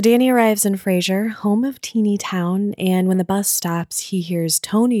 Okay, so Danny arrives in Fraser, home of Teeny Town, and when the bus stops, he hears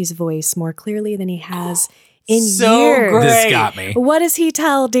Tony's voice more clearly than he has in years. Great. This got me. What does he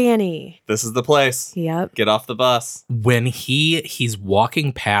tell Danny? This is the place. Yep. Get off the bus. When he's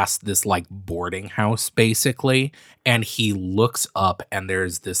walking past this like boarding house basically, and he looks up and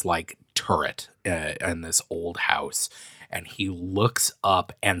there's this like turret in this old house, and he looks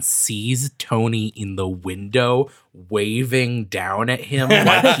up and sees Tony in the window waving down at him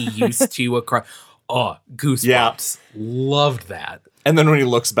like he used to across. Oh, goosebumps. Yeah. Loved that. And then when he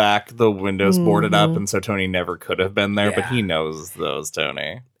looks back, the window's boarded up, and so Tony never could have been there, but he knows those,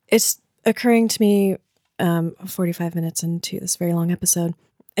 Tony. It's occurring to me 45 minutes into this very long episode.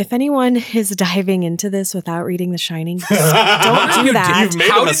 If anyone is diving into this without reading The Shining, don't do that. You've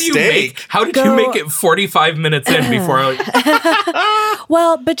made a mistake. How did you make it 45 minutes in before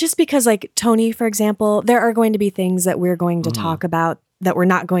Well, but just because, like, Tony, for example, there are going to be things that we're going to talk about that we're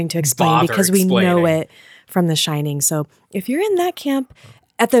not going to explain because we know it from The Shining. So if you're in that camp,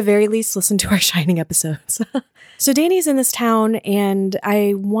 at the very least, listen to our Shining episodes. So Danny's in this town, and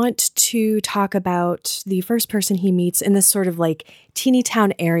I want to talk about the first person he meets in this sort of like teeny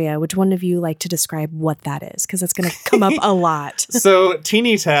town area. Would one of you like to describe what that is? Because it's going to come up a lot. So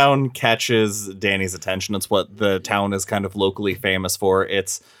teeny town catches Danny's attention. It's what the town is kind of locally famous for.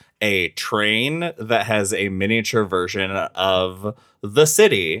 It's a train that has a miniature version of the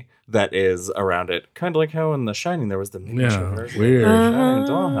city that is around it. Kind of like how in The Shining there was the miniature version. Weird. Of the Shining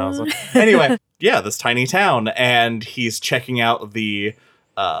dollhouse. Anyway, yeah, this tiny town, and he's checking out the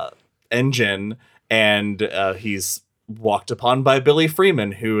engine, and he's walked upon by Billy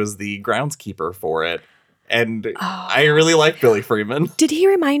Freeman, who is the groundskeeper for it. And I really like Billy Freeman. Did he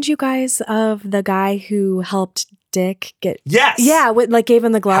remind you guys of the guy who helped Dick get... Yes! Yeah, like gave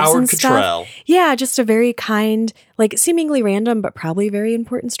him the gloves Howard and Cottrell. stuff. Yeah, just a very kind, like seemingly random, but probably very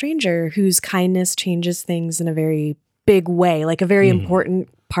important stranger whose kindness changes things in a very big way, like a very important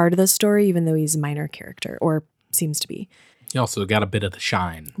part of the story, even though he's a minor character, or seems to be. He also got a bit of the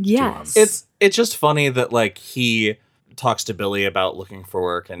shine. Yes. To him. It's just funny that like he talks to Billy about looking for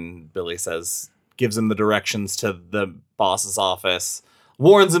work, and Billy gives him the directions to the boss's office,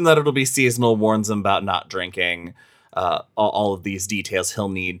 warns him that it'll be seasonal, warns him about not drinking, all of these details he'll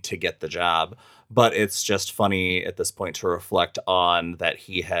need to get the job. But it's just funny at this point to reflect on that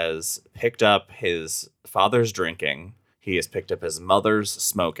he has picked up his father's drinking, he has picked up his mother's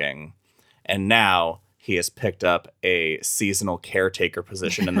smoking, and now he has picked up a seasonal caretaker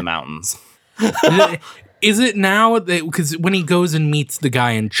position in the mountains. Is it now that, because when he goes and meets the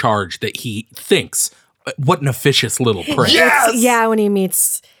guy in charge, that he thinks, what an officious little prick. Yes! Yeah, when he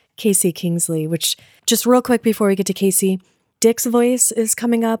meets Casey Kingsley, which, just real quick before we get to Casey, Dick's voice is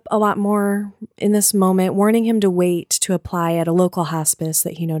coming up a lot more in this moment, warning him to wait to apply at a local hospice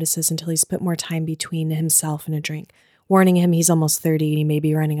that he notices until he's put more time between himself and a drink. warning him he's almost 30 and he may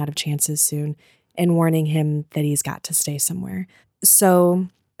be running out of chances soon, and warning him that he's got to stay somewhere. So,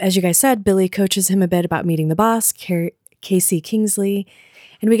 as you guys said, Billy coaches him a bit about meeting the boss, Casey Kingsley,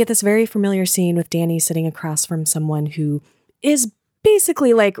 and we get this very familiar scene with Danny sitting across from someone who is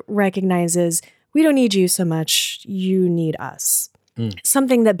basically like recognizes, we don't need you so much, you need us.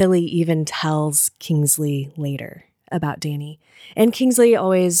 Something that Billy even tells Kingsley later about Danny. And Kingsley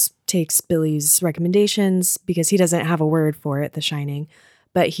always takes Billy's recommendations because he doesn't have a word for it, The Shining,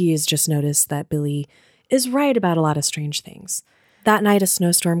 but he has just noticed that Billy is right about a lot of strange things. That night, a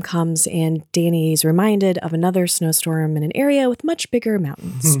snowstorm comes, and Danny is reminded of another snowstorm in an area with much bigger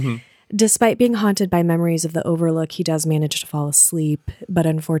mountains. Despite being haunted by memories of the overlook, he does manage to fall asleep, but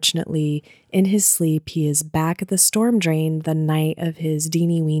unfortunately, in his sleep, he is back at the storm drain the night of his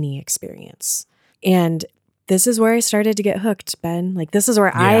Deanie Weenie experience. And this is where I started to get hooked, Ben. Like, this is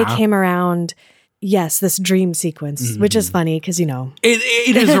where I came around. Yes, this dream sequence, which is funny because, you know.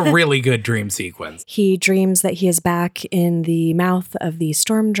 It is a really good dream sequence. He dreams that he is back in the mouth of the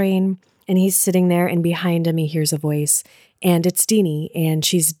storm drain, and he's sitting there, and behind him he hears a voice, and it's Deanie, and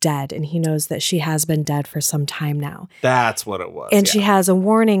she's dead, and he knows that she has been dead for some time now. That's what it was. And she has a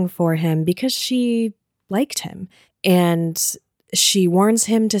warning for him because she liked him, and she warns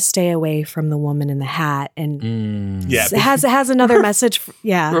him to stay away from the woman in the hat, and has another message.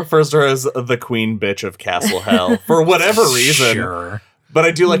 Refers to her as the queen bitch of Castle Hell for whatever reason. Sure. But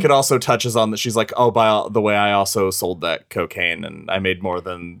I do like it also touches on that she's like, oh, by the way, I also sold that cocaine and I made more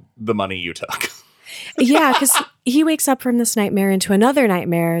than the money you took. Yeah, because he wakes up from this nightmare into another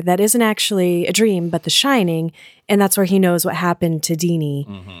nightmare that isn't actually a dream, but The Shining. And that's where he knows what happened to Deanie.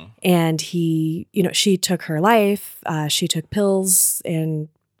 Mm-hmm. And he, she took her life. She took pills and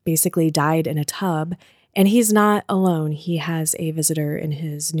basically died in a tub. And he's not alone. He has a visitor in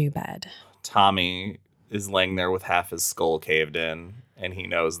his new bed. Tommy is laying there with half his skull caved in. And he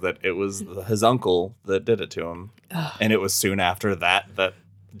knows that it was his uncle that did it to him. Ugh. And it was soon after that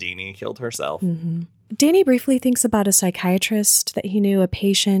Deanie killed herself. Mm-hmm. Danny briefly thinks about a psychiatrist that he knew, a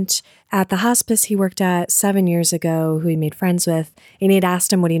patient at the hospice he worked at 7 years ago who he made friends with. And he had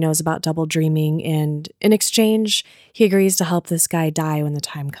asked him what he knows about double dreaming. And in exchange, he agrees to help this guy die when the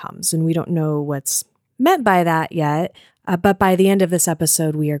time comes. And we don't know what's meant by that yet. But by the end of this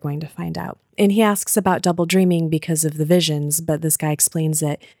episode, we are going to find out. And he asks about double dreaming because of the visions, but this guy explains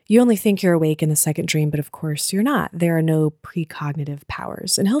that you only think you're awake in the second dream, but of course you're not. There are no precognitive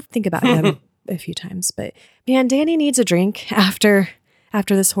powers. And he'll think about him a few times. But man, Danny needs a drink after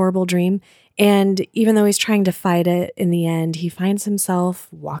this horrible dream. And even though he's trying to fight it, in the end, he finds himself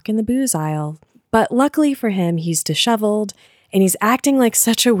walking the booze aisle. But luckily for him, he's disheveled. And he's acting like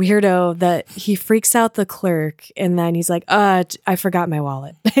such a weirdo that he freaks out the clerk. And then he's like, I forgot my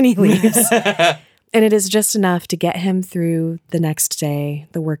wallet. And he leaves. And it is just enough to get him through the next day,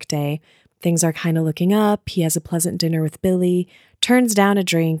 the work day. Things are kind of looking up. He has a pleasant dinner with Billy, turns down a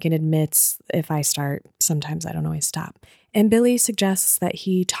drink and admits, if I start, sometimes I don't always stop. And Billy suggests that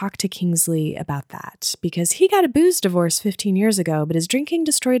he talk to Kingsley about that because he got a booze divorce 15 years ago, but his drinking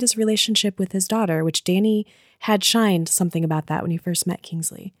destroyed his relationship with his daughter, which Danny had shined something about that when he first met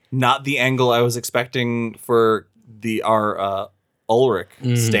Kingsley. Not the angle I was expecting for our Ulrich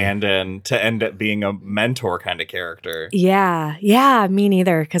stand-in to end up being a mentor kind of character. Yeah, me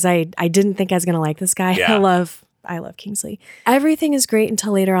neither, because I didn't think I was going to like this guy. Yeah. I love Kingsley. Everything is great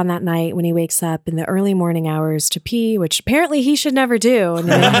until later on that night when he wakes up in the early morning hours to pee, which apparently he should never do in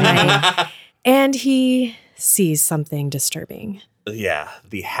the middle of the night. And he sees something disturbing. Yeah,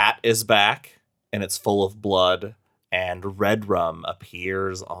 the hat is back. And it's full of blood, and red rum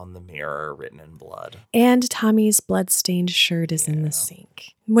appears on the mirror written in blood. And Tommy's blood-stained shirt is in the sink.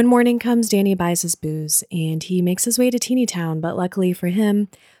 When morning comes, Danny buys his booze, and he makes his way to Teeny Town, but luckily for him,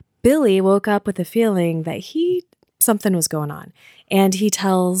 Billy woke up with a feeling that something was going on. And he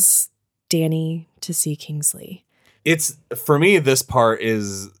tells Danny to see Kingsley. For me, this part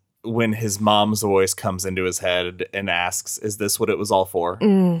is when his mom's voice comes into his head and asks, is this what it was all for?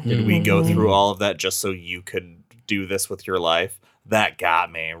 Mm-hmm. Did we go through all of that just so you could do this with your life? That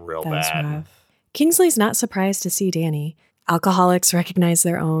got me real bad. Rough. Kingsley's not surprised to see Danny. Alcoholics recognize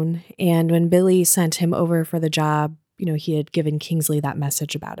their own. And when Billy sent him over for the job, he had given Kingsley that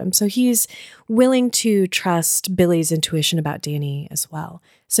message about him. So he's willing to trust Billy's intuition about Danny as well.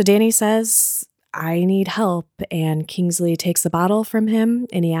 So Danny says, I need help. And Kingsley takes the bottle from him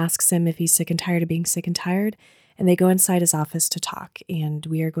and he asks him if he's sick and tired of being sick and tired. And they go inside his office to talk. And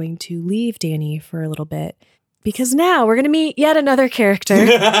we are going to leave Danny for a little bit because now we're going to meet yet another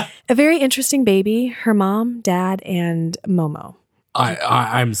character, a very interesting baby, her mom, dad, and Momo.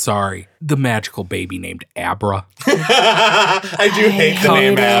 I'm sorry. The magical baby named Abra. I do hate the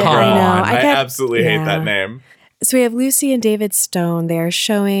name Abra. I know. I absolutely hate that name. So we have Lucy and David Stone. They are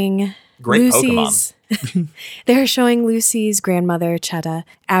showing Great Lucy's they're showing Lucy's grandmother, Chetta,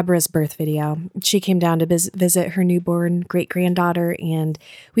 Abra's birth video. She came down to visit her newborn great-granddaughter, and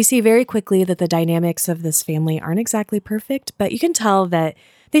we see very quickly that the dynamics of this family aren't exactly perfect, but you can tell that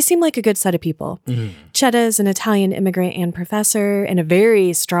they seem like a good set of people. Chetta is an Italian immigrant and professor and a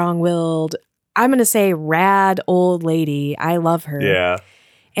very strong-willed, I'm going to say rad old lady. I love her. Yeah.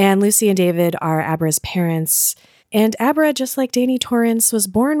 And Lucy and David are Abra's parents. And Abra, just like Danny Torrance, was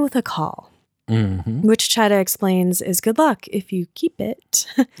born with a caul, which Chetta explains is good luck if you keep it.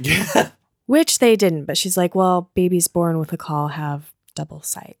 Yeah. Which they didn't, but she's like, well, babies born with a caul have double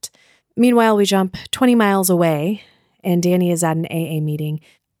sight. Meanwhile, we jump 20 miles away, and Danny is at an AA meeting.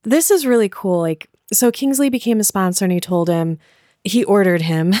 This is really cool. So Kingsley became a sponsor, and he ordered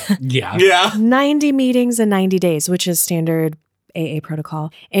him Yeah. 90 meetings in 90 days, which is standard AA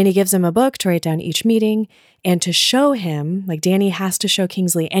protocol. And he gives him a book to write down each meeting and to show him, Danny has to show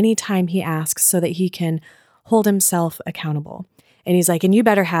Kingsley anytime he asks so that he can hold himself accountable. And he's like, and you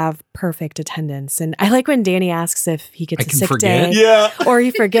better have perfect attendance. And I like when Danny asks if he gets a sick day. Yeah. Or he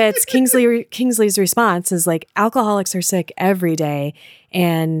forgets. Kingsley's response is alcoholics are sick every day,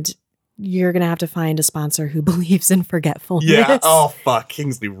 and you're going to have to find a sponsor who believes in forgetfulness. Yeah. Oh, fuck.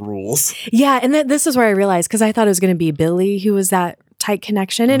 Kingsley rules. Yeah. And this is where I realized, because I thought it was going to be Billy who was that tight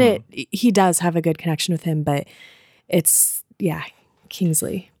connection. And he does have a good connection with him, but it's,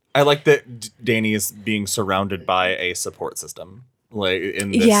 Kingsley. I like that Danny is being surrounded by a support system,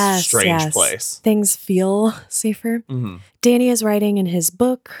 in this strange place. Things feel safer. Danny is writing in his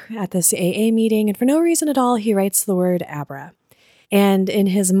book at this AA meeting, and for no reason at all, he writes the word Abra. And in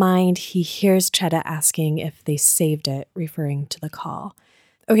his mind, he hears Chetta asking if they saved it, referring to the caul.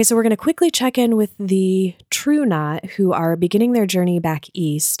 Okay, so we're going to quickly check in with the True Knot, who are beginning their journey back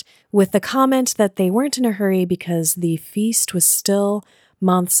east, with the comment that they weren't in a hurry because the feast was still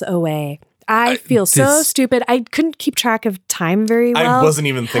months away. I feel so stupid. I couldn't keep track of time very well. I wasn't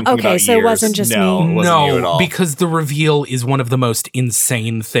even thinking about years. Okay, so it wasn't just me. It wasn't you at all. Because the reveal is one of the most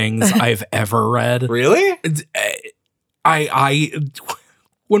insane things I've ever read. Really? I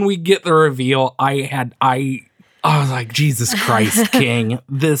when we get the reveal, I was like, Jesus Christ, King,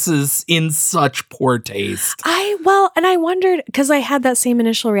 this is in such poor taste. And I wondered, because I had that same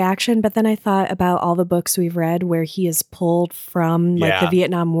initial reaction, but then I thought about all the books we've read where he is pulled from the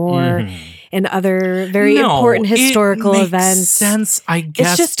Vietnam War and other very important historical events. Makes sense, I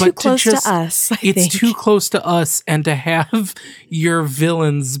guess. It's just too close to us. It's too close to us, and to have your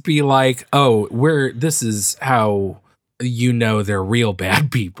villains be like, "Oh, this is how they're real bad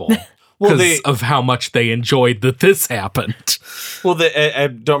people." Because of how much they enjoyed that this happened. Well, I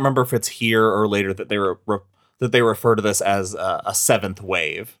don't remember if it's here or later that they refer to this as a seventh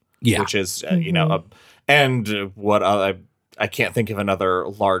wave, which is I can't think of another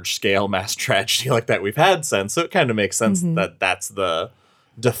large scale mass tragedy like that we've had since. So it kind of makes sense that that's the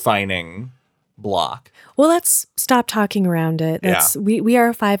defining block. Well, let's stop talking around it. We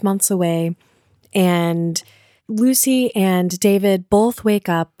are 5 months away, and Lucy and David both wake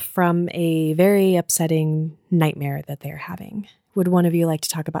up from a very upsetting nightmare that they're having. Would one of you like to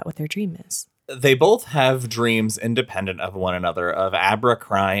talk about what their dream is? They both have dreams independent of one another of Abra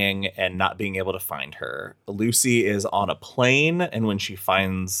crying and not being able to find her. Lucy is on a plane, and when she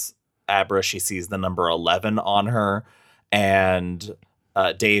finds Abra, she sees the number 11 on her. And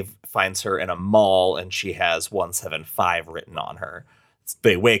Dave finds her in a mall, and she has 175 written on her.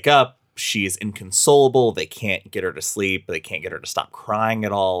 They wake up. She's inconsolable. They can't get her to sleep. They can't get her to stop crying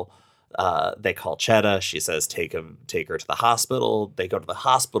at all. They call Chetta. She says, take her to the hospital. They go to the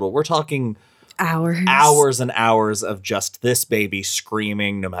hospital. We're talking hours and hours of just this baby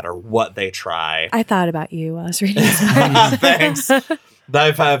screaming no matter what they try. I thought about you while I was reading this part. Thanks.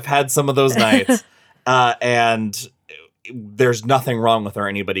 I've had some of those nights. And there's nothing wrong with her.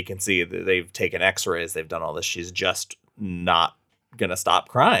 Anybody can see that they've taken x-rays. They've done all this. She's just not going to stop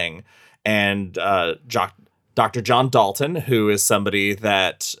crying. And Dr. John Dalton, who is somebody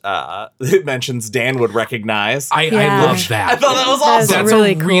that it mentions Dan would recognize. I love that. I thought that was awesome. That's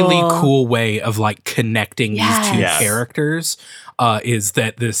a really cool way of connecting these two characters. Is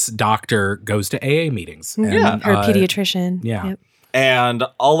that this doctor goes to AA meetings? And, her pediatrician. Yeah. Yep. And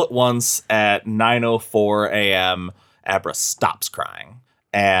all at once at 9:04 a.m., Abra stops crying.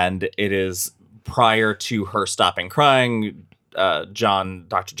 And it is prior to her stopping crying, Dr.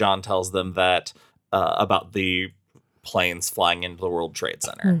 John tells them that about the planes flying into the World Trade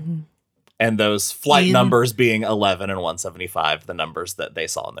Center. And those flight numbers being 11 and 175, the numbers that they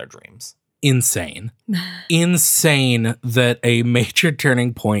saw in their dreams. Insane. Insane that a major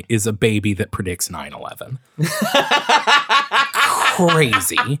turning point is a baby that predicts 9/11.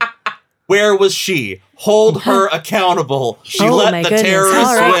 Crazy. Where was she? Hold her accountable. She let the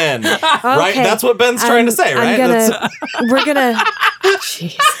terrorists win. Right? Okay. That's what Ben's trying to say, right? We're gonna.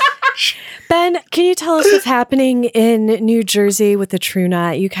 Jeez. Ben, can you tell us what's happening in New Jersey with the True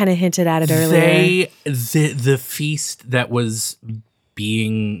Knot? You kind of hinted at it earlier. The feast that was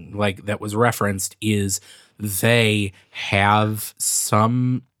being that was referenced is they have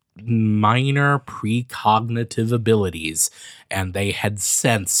some minor precognitive abilities, and they had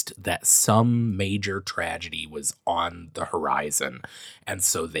sensed that some major tragedy was on the horizon, and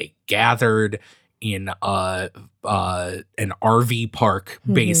so they gathered in an RV park,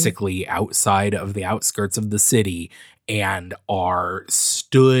 basically outside of the outskirts of the city, and are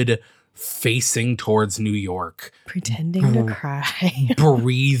stood facing towards New York, pretending to cry,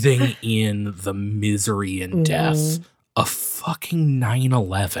 breathing in the misery and death of fucking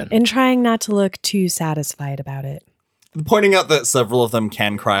 9/11, and trying not to look too satisfied about it. Pointing out that several of them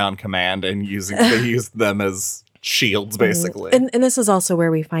can cry on command and they use them as shields, basically. And this is also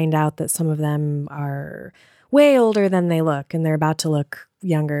where we find out that some of them are way older than they look, and they're about to look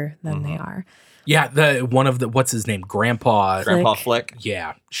younger than they are. Yeah, what's his name? Grandpa Flick.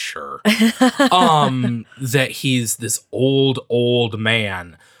 Yeah, sure. That he's this old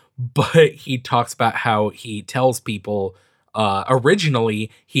man, but he talks about how he tells people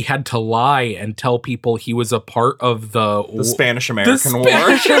originally he had to lie and tell people he was a part of the Spanish-American War.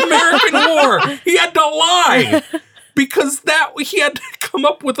 Spanish-American War. He had to lie because he had to come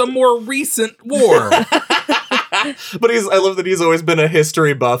up with a more recent war. But I love that he's always been a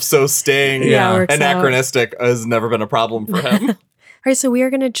history buff, so staying anachronistic has never been a problem for him. All right, so we are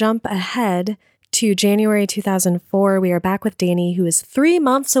going to jump ahead to January 2004. We are back with Danny, who is 3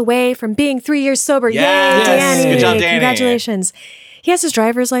 months away from being 3 years sober. Yes. Yay, Danny! Good job, Danny. Congratulations. He has his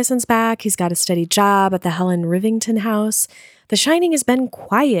driver's license back. He's got a steady job at the Helen Rivington House. The Shining has been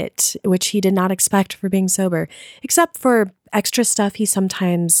quiet, which he did not expect for being sober, except for extra stuff he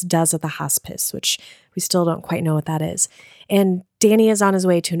sometimes does at the hospice, which we still don't quite know what that is. And Danny is on his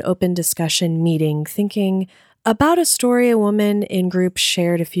way to an open discussion meeting, thinking about a story a woman in group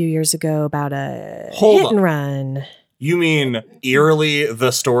shared a few years ago about a hit and run. You mean eerily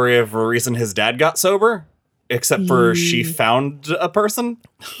the story of a reason his dad got sober? Except for she found a person?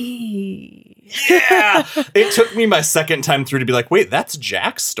 Yeah! It took me my second time through to be like, wait, that's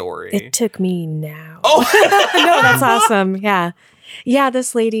Jack's story. It took me now. Oh! No, that's awesome. Yeah. Yeah,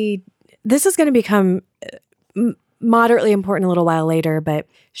 this lady, this is going to become moderately important a little while later, but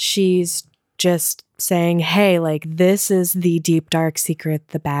she's just saying, hey, this is the deep, dark secret,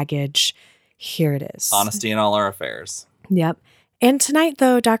 the baggage. Here it is. Honesty in all our affairs. Yep. And tonight,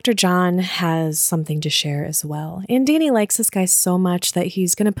 though, Dr. John has something to share as well. And Danny likes this guy so much that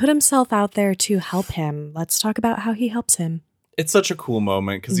he's going to put himself out there to help him. Let's talk about how he helps him. It's such a cool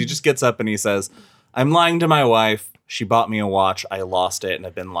moment because he just gets up and he says, I'm lying to my wife. She bought me a watch. I lost it and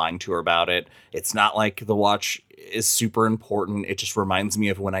I've been lying to her about it. It's not like the watch is super important. It just reminds me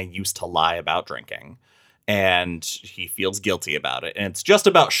of when I used to lie about drinking. And he feels guilty about it. And it's just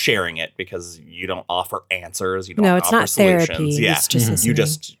about sharing it because you don't offer answers. You don't offer it's not solutions. therapy. Yeah. It's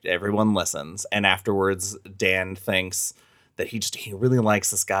just everyone listens. And afterwards, Dan thinks that he really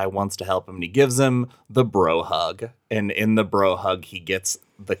likes this guy, wants to help him. And he gives him the bro hug. And in the bro hug, he gets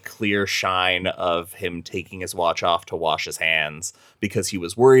the clear shine of him taking his watch off to wash his hands because he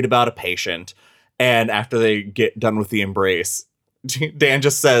was worried about a patient. And after they get done with the embrace, Dan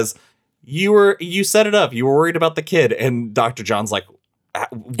just says, You set it up. You were worried about the kid. And Dr. John's like,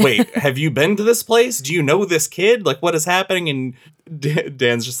 wait, have you been to this place? Do you know this kid? What is happening? And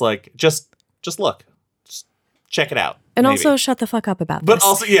Dan's just like, just look. Just check it out. And maybe. Also shut the fuck up about but this. But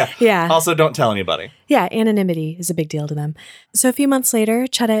also, yeah. Also don't tell anybody. Yeah, anonymity is a big deal to them. So a few months later,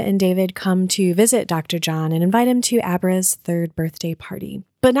 Chetta and David come to visit Dr. John and invite him to Abra's 3rd birthday party.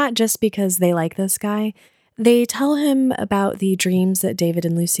 But not just because they like this guy. They tell him about the dreams that David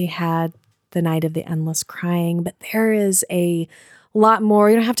and Lucy had the night of the endless crying, but there is a lot more.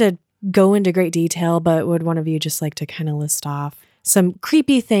 You don't have to go into great detail, but would one of you just like to kind of list off some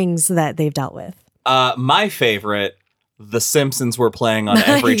creepy things that they've dealt with? My favorite, The Simpsons were playing on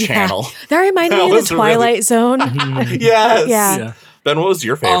every channel. That reminded me of the Twilight Zone. Yes. Yeah. Ben, what was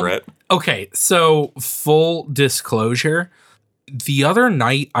your favorite? Okay, so full disclosure. The other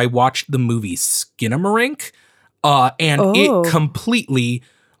night, I watched the movie Skinamarink, and it completely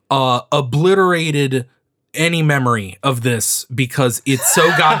obliterated any memory of this because it's so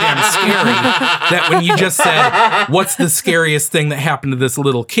goddamn scary that when you just said, what's the scariest thing that happened to this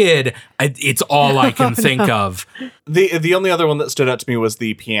little kid? It's all I can think of. The only other one that stood out to me was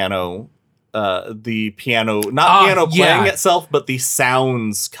the piano. Not piano playing itself, but the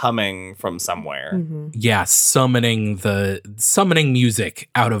sounds coming from somewhere. Mm-hmm. Yeah, summoning music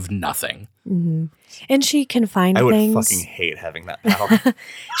out of nothing. Mm-hmm. And she can find I would things. fucking hate having that power.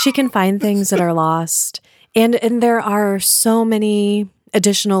 She can find things that are lost. And there are so many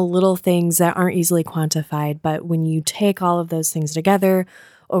additional little things that aren't easily quantified. But when you take all of those things together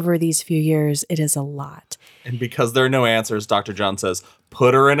over these few years, it is a lot. And because there are no answers, Dr. John says,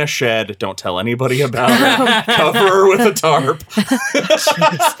 put her in a shed. Don't tell anybody about her. Cover her with a tarp.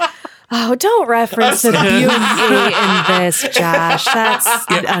 Oh, don't reference the beauty in this, Josh. That's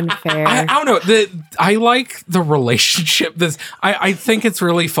unfair. I don't know. I like the relationship. I think it's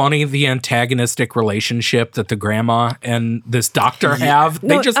really funny, the antagonistic relationship that the grandma and this doctor have.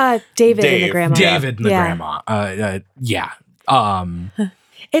 They David and the grandma. David and the grandma.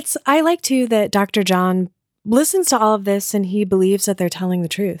 I like, too, that Dr. John listens to all of this and he believes that they're telling the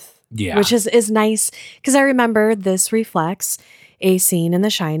truth. Yeah. Which is nice, because I remember this reflects a scene in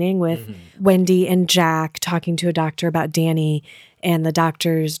The Shining with Wendy and Jack talking to a doctor about Danny, and the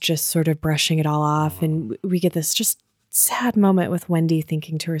doctor's just sort of brushing it all off. And we get this just sad moment with Wendy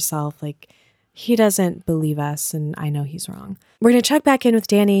thinking to herself, like, he doesn't believe us, and I know he's wrong. We're going to check back in with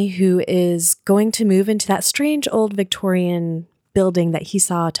Danny, who is going to move into that strange old Victorian building that he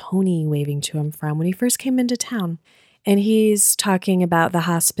saw Tony waving to him from when he first came into town. And he's talking about the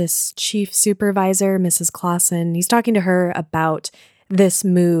hospice chief supervisor, Mrs. Clausen. He's talking to her about this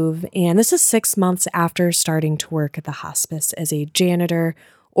move. And this is 6 months after starting to work at the hospice as a janitor,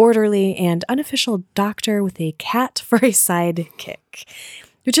 orderly, and unofficial doctor with a cat for a sidekick,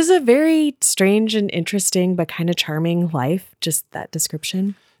 which is a very strange and interesting but kind of charming life, just that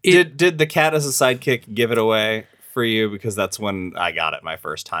description. Did the cat as a sidekick give it away for you? Because that's when I got it my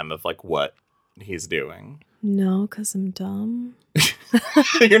first time of like what he's doing. No, because I'm dumb.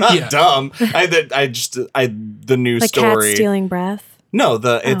 You're not dumb. The news like story. Cat stealing breath? No,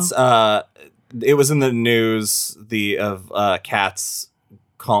 it was in the news of cats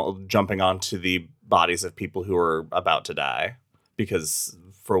jumping onto the bodies of people who were about to die because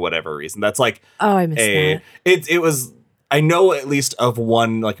for whatever reason. That's like I missed that. It was. I know at least of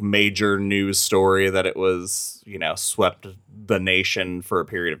one like major news story that it was, swept the nation for a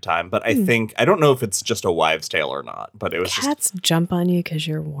period of time. But I don't know if it's just a wives' tale or not. But it was cats jump on you because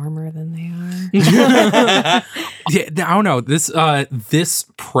you're warmer than they are. Yeah, I don't know. This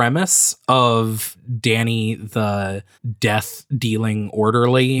premise of Danny the death dealing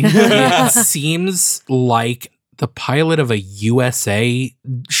orderly, it seems like the pilot of a USA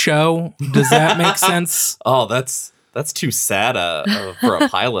show. Does that make sense? Oh, that's too sad for a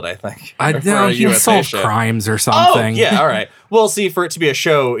pilot, I think. I know he'd solve crimes or something. Oh, yeah, all right. Well, see, for it to be a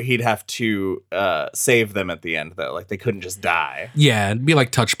show, he'd have to save them at the end, though. Like, they couldn't just die. Yeah, it'd be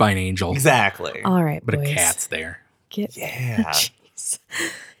like Touched by an Angel. Exactly. All right, but boys. a cat's there. Yeah. Jeez.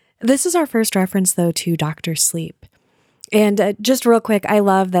 This is our first reference, though, to Dr. Sleep. And just real quick, I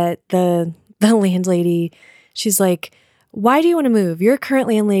love that the landlady, she's like, why do you want to move? Your current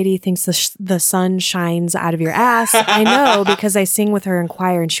landlady thinks the sun shines out of your ass. I know because I sing with her in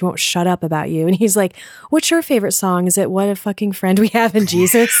choir and she won't shut up about you. And he's like, what's your favorite song? Is it What a Fucking Friend We Have in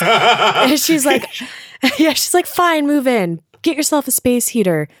Jesus? And she's like, fine, move in. Get yourself a space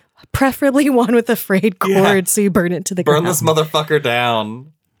heater, preferably one with a frayed cord so you burn it to the ground. Burn this motherfucker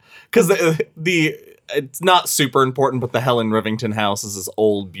down. Because it's not super important, but the Helen Rivington house is this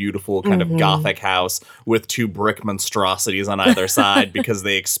old, beautiful kind of Gothic house with two brick monstrosities on either side because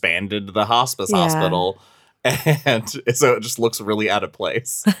they expanded the hospital. And so it just looks really out of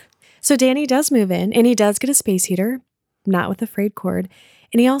place. So Danny does move in, and he does get a space heater, not with a frayed cord.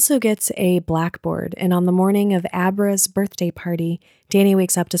 And he also gets a blackboard. And on the morning of Abra's birthday party, Danny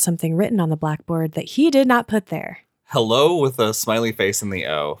wakes up to something written on the blackboard that he did not put there. Hello with a smiley face in the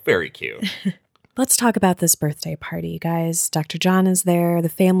O. Very cute. Let's talk about this birthday party, guys. Dr. John is there. The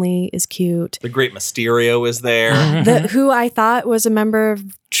family is cute. The Great Mysterio is there. Who I thought was a member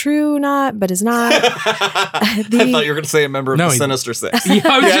of True Not, but is not. I thought you were going to say a member of the Sinister Six. Yeah,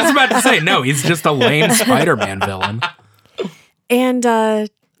 I was just about to say, no, he's just a lame Spider-Man villain. And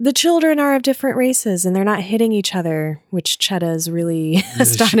the children are of different races, and they're not hitting each other, which Chetta's really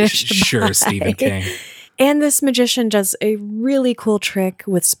astonished by. Sure, Stephen King. And this magician does a really cool trick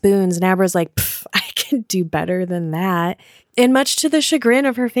with spoons. And Abra's like, I can do better than that. And much to the chagrin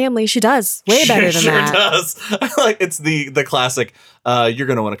of her family, she does way better than that. She sure does. Like, it's the classic, you're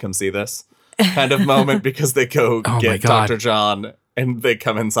going to want to come see this. kind of moment because they go Oh my get God. Dr. John and they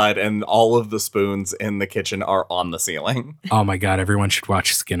come inside and all of the spoons in the kitchen are on the ceiling. Oh my God, everyone should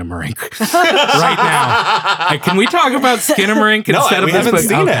watch Skinamarink right now. Can we talk about Skinamarink No, instead we of this haven't book?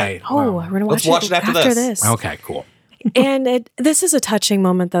 seen Okay. it. Oh, we're going to Let's watch it after this. this. Okay, cool. And this is a touching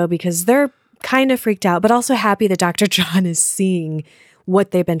moment, though, because they're kind of freaked out, but also happy that Dr. John is seeing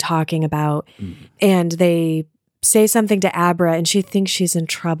what they've been talking about. And they say something to Abra, and she thinks she's in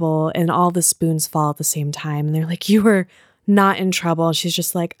trouble, and all the spoons fall at the same time. And they're like, you were not in trouble. And she's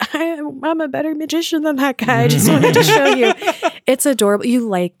just like, I'm a better magician than that guy. I just wanted to show you. It's adorable. You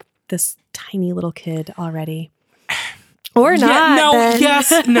like this tiny little kid already. Or not. Yeah, no, Ben.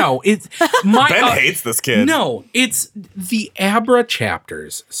 yes, no. It's my Ben hates this kid. No, it's the Abra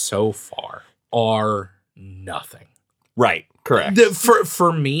chapters so far are nothing. Right. Correct.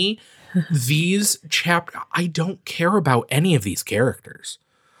 For me, these chapters, I don't care about any of these characters.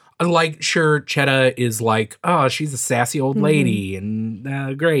 Like, sure, Chetta is like, oh, she's a sassy old lady,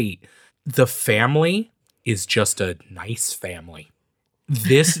 and great. The family is just a nice family.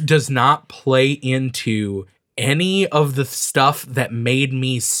 This does not play into any of the stuff that made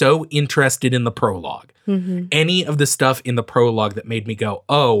me so interested in the prologue. Any of the stuff in the prologue that made me go,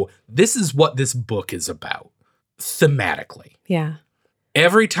 oh, this is what this book is about, thematically. Yeah.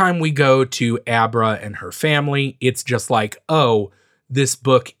 Every time we go to Abra and her family, it's just like, oh, this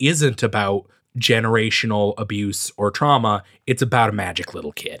book isn't about generational abuse or trauma. It's about a magic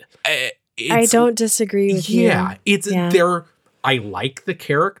little kid. I don't disagree with you. They're, I like the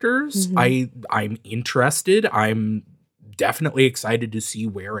characters. I'm interested. I'm definitely excited to see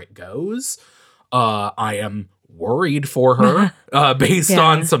where it goes. I am worried for her based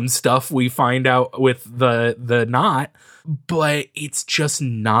on some stuff we find out with the knot, but it's just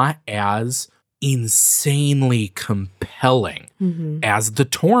not as insanely compelling as the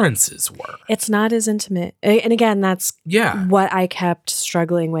Torrances were. It's not as intimate. And again, that's what I kept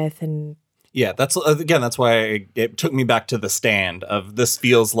struggling with. And yeah, that's why it took me back to The Stand of this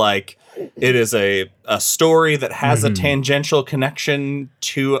feels like it is a story that has a tangential connection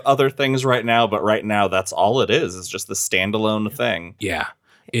to other things right now, but right now that's all it is. It's just the standalone thing. Yeah.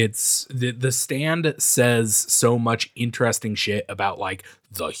 It's the Stand says so much interesting shit about like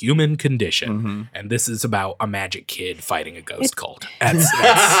the human condition, and this is about a magic kid fighting a ghost cult.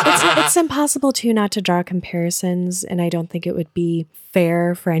 it's impossible too not to draw comparisons, and I don't think it would be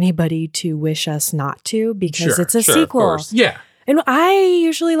fair for anybody to wish us not to because it's a sequel. Of course. Yeah, and I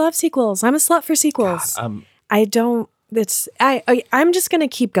usually love sequels. I'm a slut for sequels. God, I don't. I'm just gonna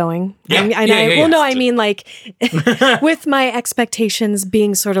keep going. Yeah, I mean, like with my expectations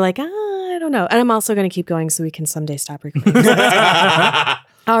being sort of like, I don't know, and I'm also gonna keep going so we can someday stop recording.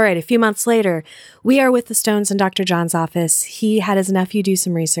 All right, a few months later, we are with the Stones in Dr. John's office. He had his nephew do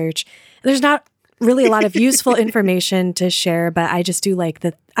some research. There's not really a lot of useful information to share, but I just do like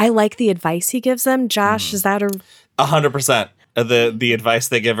that. I like the advice he gives them. Josh, is that 100%. The advice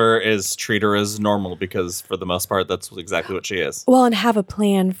they give her is treat her as normal because for the most part that's exactly what she is. Well, and have a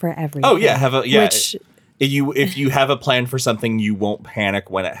plan for everything. Oh yeah, Which, if you have a plan for something, you won't panic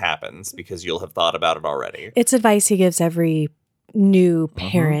when it happens because you'll have thought about it already. It's advice he gives every new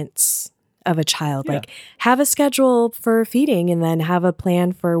parents of a child. Yeah. Like have a schedule for feeding and then have a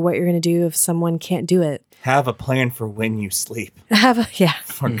plan for what you're going to do if someone can't do it. Have a plan for when you sleep.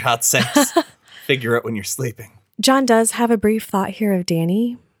 For God's sakes, figure it when you're sleeping. John does have a brief thought here of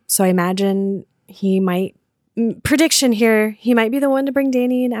Danny. So I imagine he might, prediction here, he might be the one to bring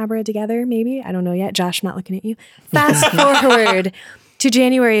Danny and Abra together, maybe. I don't know yet. Josh, I'm not looking at you. Fast forward to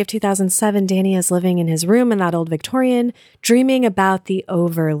January of 2007. Danny is living in his room in that old Victorian, dreaming about the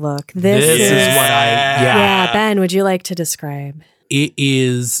Overlook. This is what Yeah, Ben, would you like to describe? It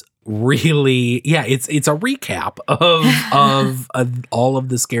is really, it's a recap of all of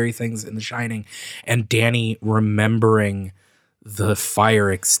the scary things in The Shining, and Danny remembering the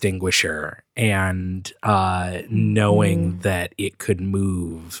fire extinguisher and knowing that it could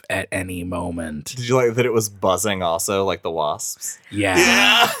move at any moment. Did you like that it was buzzing also, like the wasps?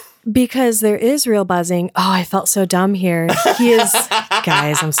 Yeah. Because there is real buzzing. Oh, I felt so dumb here. He is,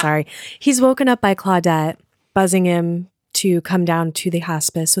 guys, I'm sorry. He's woken up by Claudette, buzzing him to come down to the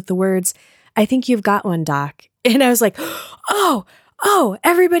hospice with the words, I think you've got one, Doc. And I was like, oh,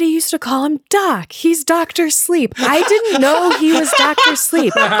 everybody used to call him Doc. He's Dr. Sleep. I didn't know he was Dr.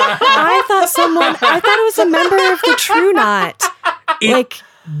 Sleep. I thought it was a member of the True Knot.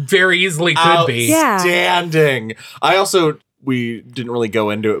 Very easily could be. Outstanding. I also, we didn't really go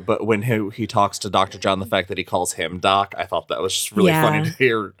into it, but when he talks to Dr. John, the fact that he calls him Doc, I thought that was just really funny to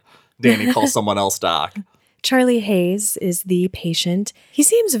hear Danny call someone else Doc. Charlie Hayes is the patient. He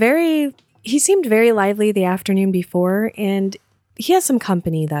seems very He seemed very lively the afternoon before, and he has some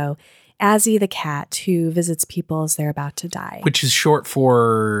company, though. Azzy the cat, who visits people as they're about to die. Which is short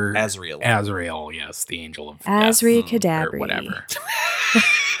for... Azrael. Azrael, yes, the angel of Azri death. Kadabri. Or whatever.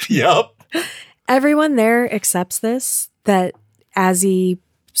 Yup. Everyone there accepts this, that Azzy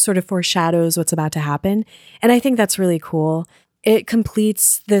sort of foreshadows what's about to happen. And I think that's really cool. It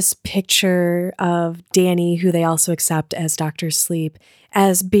completes this picture of Danny, who they also accept as Dr. Sleep,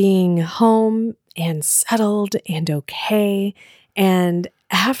 as being home and settled and okay. And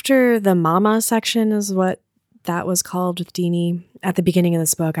after the mama section is what that was called with Deanie at the beginning of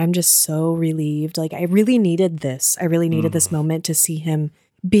this book, I'm just so relieved. Like, I really needed this. I really needed this moment to see him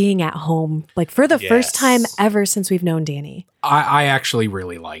being at home, like for the first time ever since we've known Danny. I actually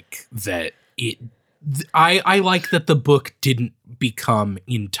really like that I like that the book didn't become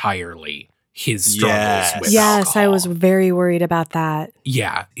entirely his struggles with alcohol. I was very worried about that.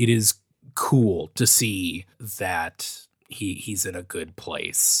 Yeah, it is cool to see that he's in a good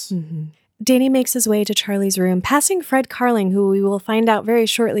place. Mm-hmm. Danny makes his way to Charlie's room, passing Fred Carling, who we will find out very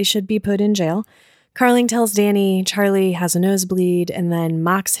shortly should be put in jail. Carling tells Danny Charlie has a nosebleed and then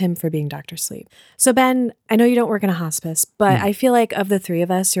mocks him for being Dr. Sleep. So Ben, I know you don't work in a hospice, but I feel like of the three of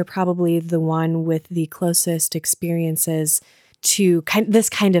us, you're probably the one with the closest experiences to this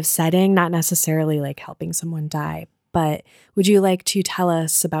kind of setting, not necessarily like helping someone die. But would you like to tell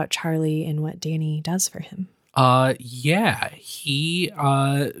us about Charlie and what Danny does for him? Yeah, he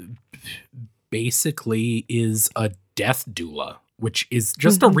basically is a death doula, which is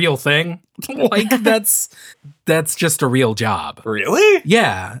just a real thing. Like that's just a real job. Really?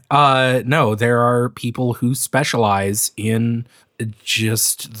 Yeah. No, there are people who specialize in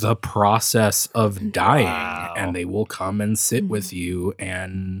just the process of dying, and they will come and sit with you.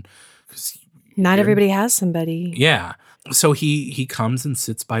 And not everybody has somebody. Yeah. So he comes and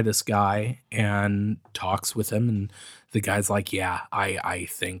sits by this guy and talks with him, and the guy's like, yeah, I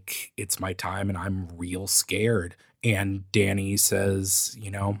think it's my time and I'm real scared. And Danny says,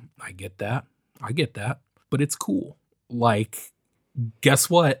 I get that, but it's cool. Like, guess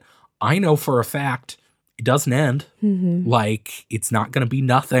what? I know for a fact it doesn't end. Mm-hmm. Like, it's not going to be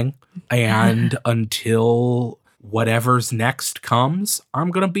nothing. And until whatever's next comes, I'm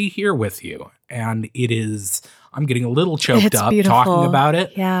going to be here with you. And I'm getting a little choked up beautiful. Talking about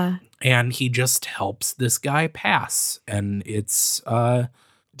it. Yeah. And he just helps this guy pass. And it's,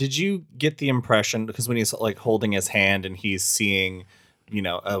 Did you get the impression, because when he's like holding his hand and he's seeing,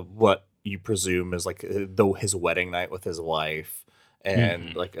 what you presume is like his wedding night with his wife,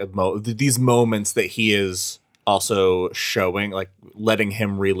 and like these moments that he is also showing, like letting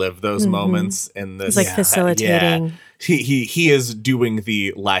him relive those moments in this, he's like facilitating. Yeah. He is doing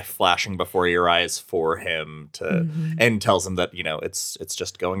the life flashing before your eyes for him to, and tells him that it's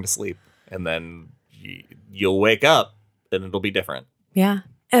just going to sleep, and then you'll wake up and it'll be different. Yeah.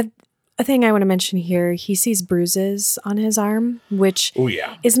 A thing I want to mention here, he sees bruises on his arm, which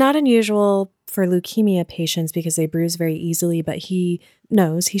is not unusual for leukemia patients because they bruise very easily, but he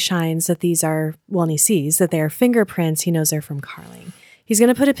shines that these are, and he sees that they are fingerprints. He knows they're from Carling. He's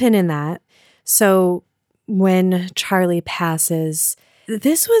going to put a pin in that. So when Charlie passes,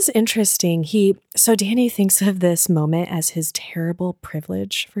 this was interesting. So Danny thinks of this moment as his terrible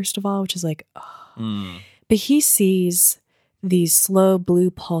privilege, first of all, which is like, but he sees these slow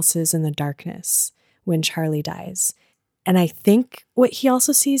blue pulses in the darkness when Charlie dies. And I think what he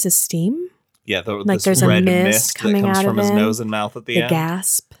also sees is steam. Yeah, there's a mist coming out from of his him. nose and mouth at the end. The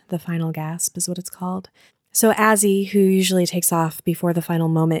gasp, the final gasp is what it's called. So Azzy, who usually takes off before the final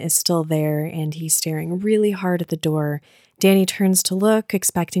moment, is still there, and he's staring really hard at the door. Danny turns to look,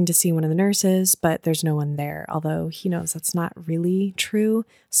 expecting to see one of the nurses, but there's no one there, although he knows that's not really true.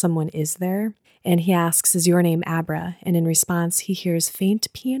 Someone is there. And he asks, is your name Abra? And in response, he hears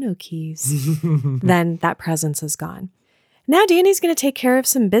faint piano keys. Then that presence is gone. Now Danny's going to take care of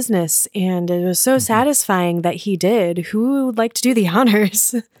some business, and it was so satisfying that he did. Who would like to do the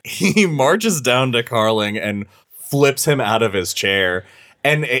honors? He marches down to Carling and flips him out of his chair.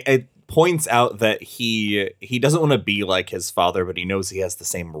 And it points out that he doesn't want to be like his father, but he knows he has the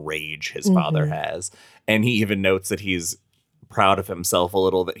same rage his father has. And he even notes that he's proud of himself a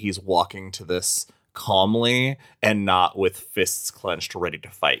little, that he's walking to this calmly and not with fists clenched ready to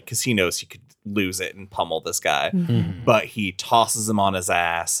fight, because he knows he could lose it and pummel this guy. But he tosses him on his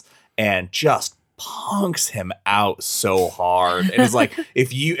ass and just punks him out so hard. And it's like,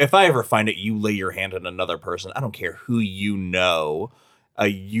 if I ever find it, you lay your hand on another person, I don't care who you know,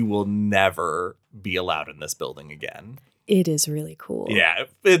 you will never be allowed in this building again. It is really cool. Yeah,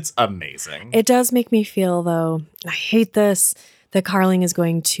 it's amazing. It does make me feel, though, I hate this, that Carling is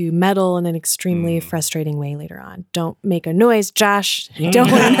going to meddle in an extremely frustrating way later on. Don't make a noise, Josh.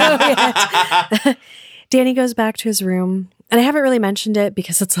 Don't want to know yet. Danny goes back to his room. And I haven't really mentioned it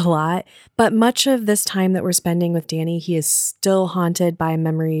because it's a lot, but much of this time that we're spending with Danny, he is still haunted by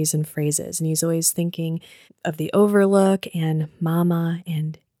memories and phrases. And he's always thinking of the Overlook and Mama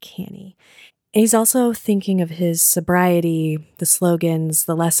and Canny. And he's also thinking of his sobriety, the slogans,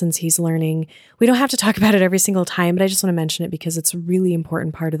 the lessons he's learning. We don't have to talk about it every single time, but I just want to mention it because it's a really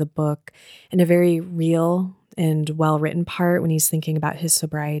important part of the book and a very real and well-written part when he's thinking about his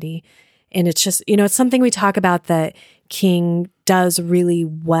sobriety. And it's just, it's something we talk about that King does really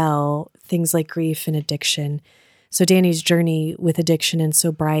well, things like grief and addiction. So Danny's journey with addiction and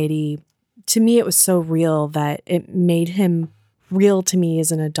sobriety, to me, it was so real that it made him real to me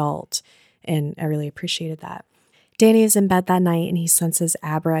as an adult. And I really appreciated that. Danny is in bed that night and he senses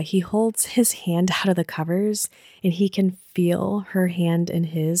Abra. He holds his hand out of the covers and he can feel her hand in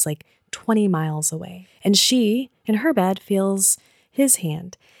his like 20 miles away. And she, in her bed, feels his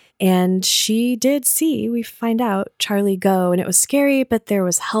hand. And she did see, we find out, Charlie go, and it was scary, but there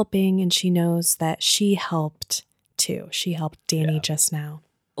was helping, and she knows that she helped too. She helped Danny just now.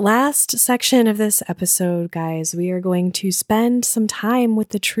 Last section of this episode, guys, we are going to spend some time with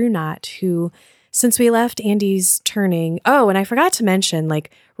the True Knot, who, since we left Andy's turning, and I forgot to mention,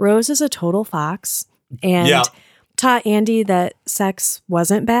 like, Rose is a total fox, and taught Andy that sex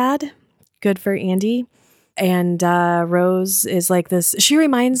wasn't bad. Good for Andy. And Rose is like this. She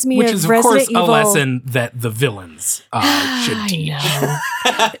reminds me Which of is, Resident of course, Evil. A lesson that the villains should teach.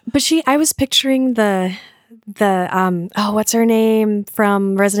 But I was picturing the what's her name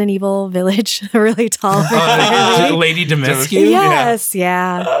from Resident Evil Village? The really tall lady. Lady Dimitrescu? Yes,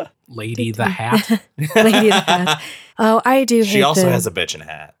 yeah. Lady the Hat? Lady the Hat. Oh, I do hate She also has a bitchin'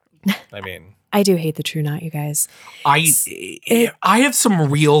 hat. I mean... I do hate the True Knot, you guys. I have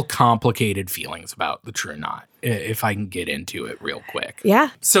some real complicated feelings about the True Knot, if I can get into it real quick.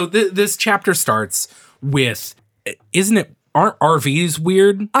 Yeah. So this chapter starts with, aren't RVs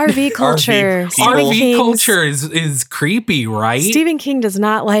weird? RV culture. RV culture is creepy, right? Stephen King does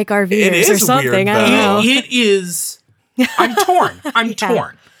not like RVers or something. Weird, I don't know. It is. I'm torn. I'm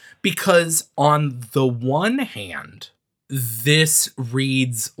torn. Because on the one hand, this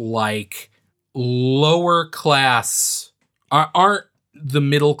reads like lower class. Aren't the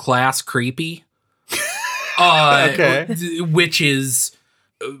middle class creepy? Okay. Which is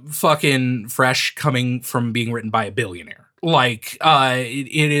fucking fresh coming from being written by a billionaire. Like,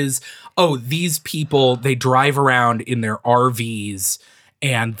 it is, these people, they drive around in their RVs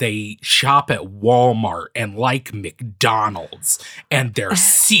and they shop at Walmart and like McDonald's and they're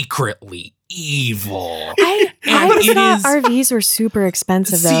secretly evil. I always thought RVs were super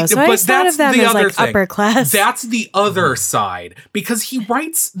expensive though, so I always thought of them as like upper class. That's the other side, because he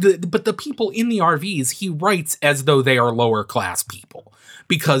writes but the people in the RVs, he writes as though they are lower class people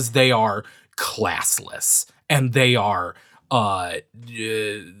because they are classless and they are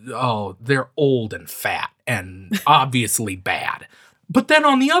they're old and fat and obviously bad. But then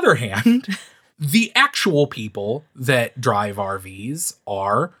on the other hand, the actual people that drive RVs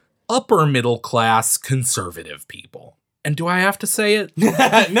are upper middle class conservative people. And do I have to say it?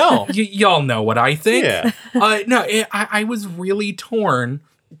 No. Y'all know what I think. Yeah. I was really torn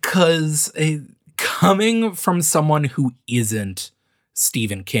because coming from someone who isn't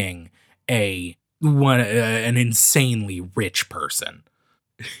Stephen King, an insanely rich person,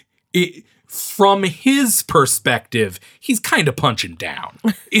 from his perspective, he's kind of punching down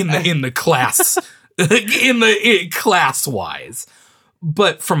in the class, class wise.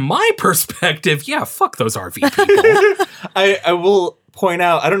 But from my perspective, fuck those RV people. I will point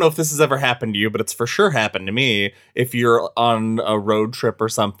out, I don't know if this has ever happened to you, but it's for sure happened to me. If you're on a road trip or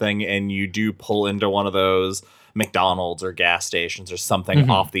something and you do pull into one of those McDonald's or gas stations or something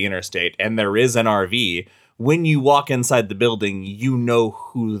off the interstate and there is an RV, when you walk inside the building, you know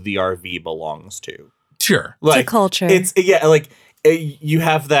who the RV belongs to. Sure. Like, it's a culture. You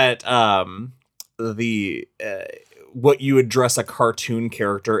have that, what you would dress a cartoon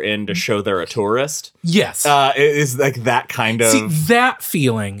character in to show they're a tourist. Yes. It is like that kind of... See, that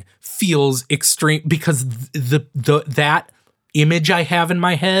feeling feels extreme because that image I have in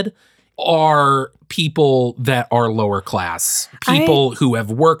my head are people that are lower class. People who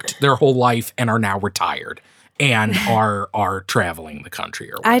have worked their whole life and are now retired and are traveling the country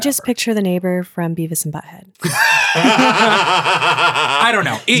or whatever. I just picture the neighbor from Beavis and Butthead. I don't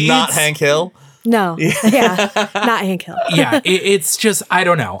know. Not Hank Hill? No. Yeah. Not Hank Hill. Yeah. It's just, I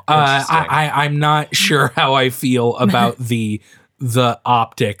don't know. I'm not sure how I feel about the the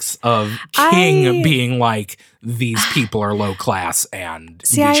optics of King being like, these people are low class and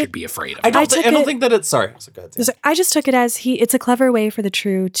we should be afraid of them. I don't think that it's sorry. So go ahead, Sam. I just took it as it's a clever way for the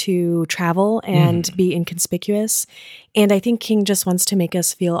True to travel and be inconspicuous. And I think King just wants to make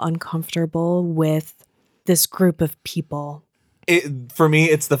us feel uncomfortable with this group of people. For me,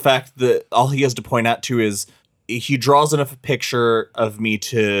 it's the fact that all he has to point out to is he draws enough a picture of me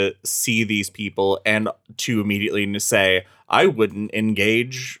to see these people and to immediately say, I wouldn't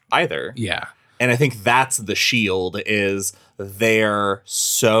engage either. Yeah. And I think that's the shield, is they're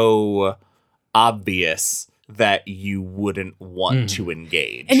so obvious that you wouldn't want to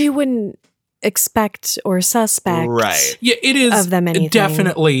engage. And you wouldn't expect or suspect Yeah, it is of them anything.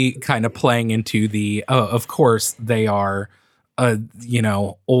 Definitely kind of playing into the, of course, they are,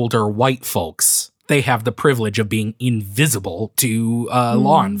 older white folks. They have the privilege of being invisible to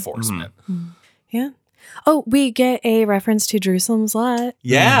law enforcement. Yeah. Oh, we get a reference to Jerusalem's Lot.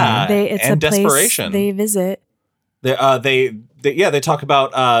 Yeah, It's and a place desperation. they visit. They talk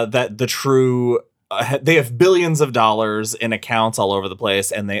about that the True, they have billions of dollars in accounts all over the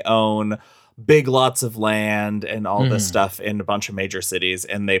place, and they own big lots of land and all this stuff in a bunch of major cities.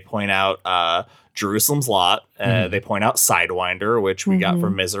 And they point out Jerusalem's Lot. They point out Sidewinder, which we got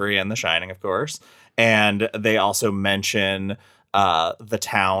from Misery and The Shining, of course. And they also mention the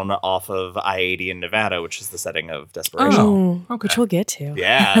town off of I-80 in Nevada, which is the setting of Desperation. Okay. Which we'll get to.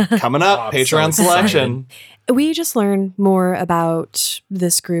 Yeah, coming up, Patreon selection. We just learn more about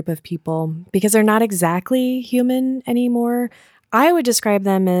this group of people because they're not exactly human anymore. I would describe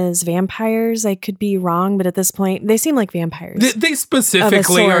them as vampires. I could be wrong, but at this point, they seem like vampires. They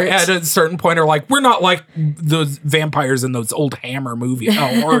specifically are at a certain point are like, we're not like those vampires in those old Hammer movies,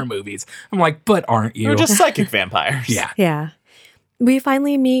 horror movies. I'm like, but aren't you? They're just psychic vampires. Yeah. Yeah. We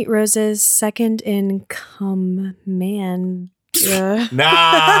finally meet Rose's second in command. Nice.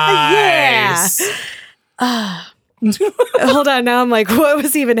 Hold on. Now I'm like, what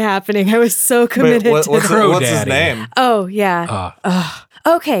was even happening? I was so committed Wait, to what's his Daddy. name? Oh, yeah.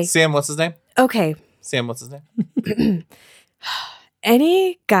 Okay. Sam, what's his name? Okay. Sam, what's his name?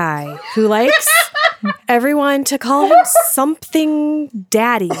 Any guy who likes everyone to call him something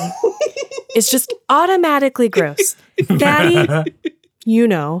daddy is just automatically gross. Daddy,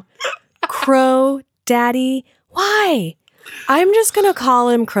 Crow Daddy. Why? I'm just going to call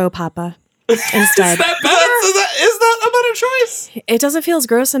him Crow Papa instead. Is that a better choice? It doesn't feel as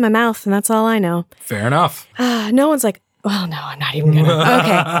gross in my mouth, and that's all I know. Fair enough. No one's like, well, no, I'm not even going to.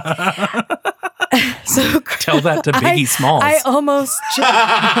 Okay. So Tell that to Biggie Smalls. I almost.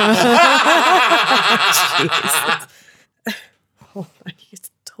 Oh, you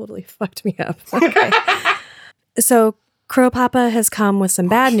totally fucked me up. Okay. So Crow Papa has come with some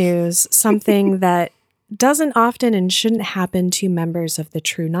bad news, something that doesn't often and shouldn't happen to members of the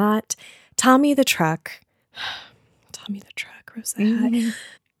True Knot. Tommy the Truck, gross that.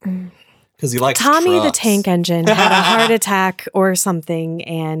 Because he likes Tommy the trucks. Tank Engine had a heart attack or something,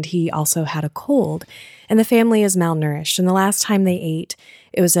 and he also had a cold. And the family is malnourished. And the last time they ate,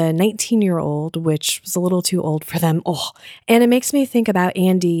 it was a 19-year-old, which was a little too old for them. Oh, and it makes me think about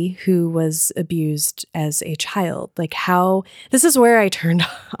Andy, who was abused as a child. Like this is where I turned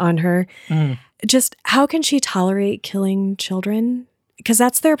on her. Just how can she tolerate killing children? Because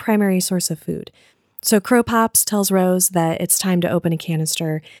that's their primary source of food. So Crow Pops tells Rose that it's time to open a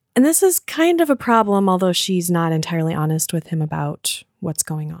canister. And this is kind of a problem, although she's not entirely honest with him about what's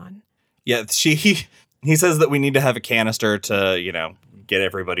going on. Yeah, he says that we need to have a canister to, get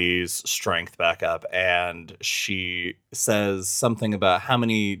everybody's strength back up. And she says something about how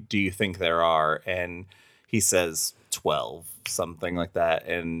many do you think there are? And he says 12, something like that.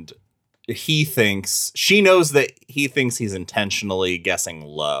 And she knows that he thinks he's intentionally guessing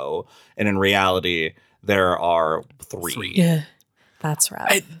low. And in reality, there are 3. Yeah, that's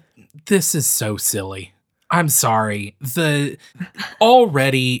right. This is so silly. I'm sorry.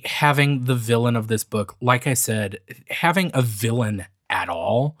 Already having the villain of this book, like I said, having a villain at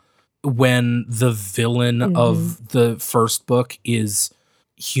all when the villain of the first book is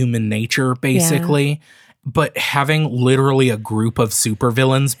human nature, basically. Yeah. But having literally a group of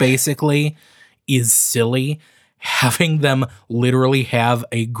supervillains, basically, is silly. Having them literally have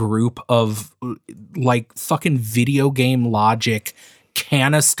a group of, like, fucking video game logic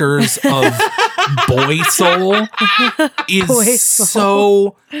canisters of boy soul is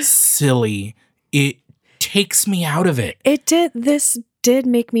so silly. It takes me out of it. This did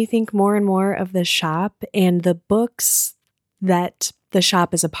make me think more and more of the shop and the books that the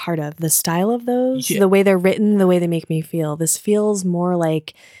shop is a part of. The style of those, Yeah. the way they're written, the way they make me feel. This feels more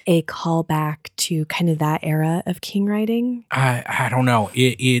like a callback to kind of that era of king writing. I don't know.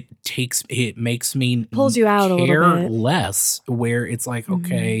 It makes me Pulls you out a little care bit. less, where it's like,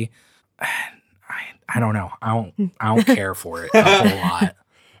 okay, I don't know. I don't care for it a whole lot.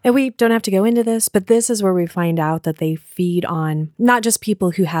 And we don't have to go into this, but this is where we find out that they feed on not just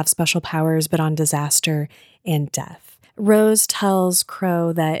people who have special powers, but on disaster and death. Rose tells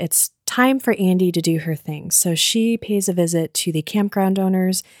Crow that it's time for Andy to do her thing, so she pays a visit to the campground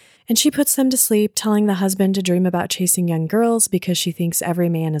owners, and she puts them to sleep, telling the husband to dream about chasing young girls because she thinks every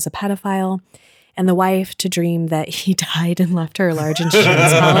man is a pedophile, and the wife to dream that he died and left her a large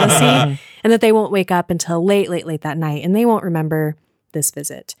insurance policy, and that they won't wake up until late that night, and they won't remember this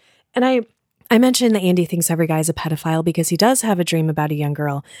visit. And I mentioned that Andy thinks every guy's a pedophile because he does have a dream about a young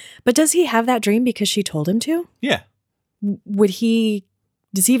girl, but does he have that dream because she told him to? Yeah. Does he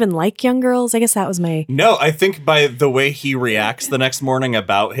even like young girls? I guess that was my... No, I think by the way he reacts the next morning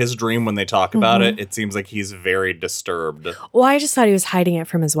about his dream when they talk about it, it seems like he's very disturbed. Well, I just thought he was hiding it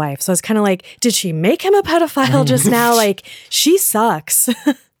from his wife. So I was kind of like, did she make him a pedophile just now? Like, she sucks.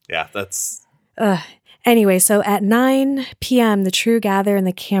 Yeah, that's... Anyway, so at 9 p.m., the True gather in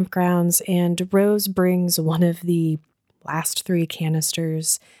the campgrounds, and Rose brings one of the last 3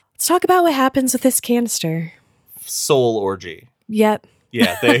 canisters. Let's talk about what happens with this canister. Soul orgy. Yep.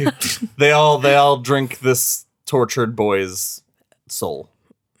 Yeah, they all drink this tortured boy's soul.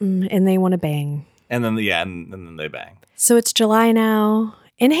 And they want to bang. And then and then they bang. So it's July now.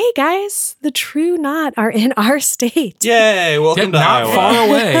 And hey, guys, the True Knot are in our state. Yay, welcome to not Iowa. far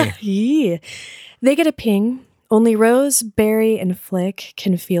away. Yeah. They get a ping. Only Rose, Barry, and Flick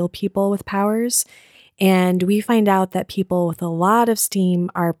can feel people with powers. And we find out that people with a lot of steam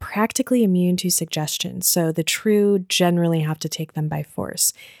are practically immune to suggestion. So the True generally have to take them by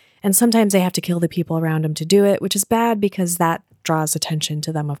force. And sometimes they have to kill the people around them to do it, which is bad because that draws attention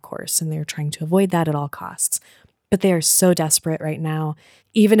to them, of course. And they're trying to avoid that at all costs. But they are so desperate right now,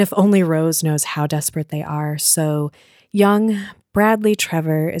 even if only Rose knows how desperate they are. So young Bradley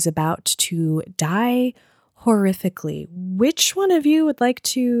Trevor is about to die horrifically. Which one of you would like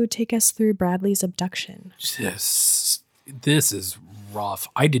to take us through Bradley's abduction? This is rough.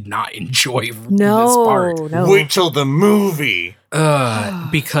 I did not enjoy this No, part. no. Wait till the movie.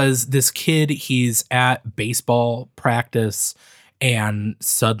 Because this kid, he's at baseball practice and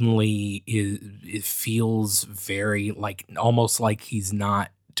suddenly it feels very almost like he's not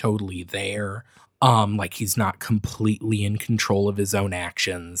totally there. Like he's not completely in control of his own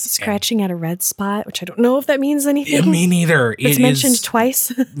actions. He's scratching at a red spot, which I don't know if that means anything. Me neither. It's mentioned twice.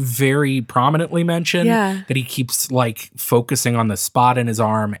 Very prominently mentioned. Yeah. That he keeps focusing on the spot in his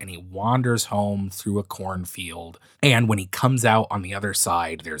arm, and he wanders home through a cornfield. And when he comes out on the other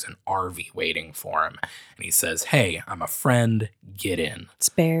side, there's an RV waiting for him. And he says, "Hey, I'm a friend. Get in." It's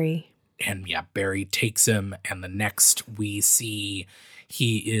Barry. And yeah, Barry takes him. And the next we see,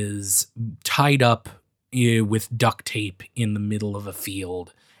 he is tied up with duct tape in the middle of a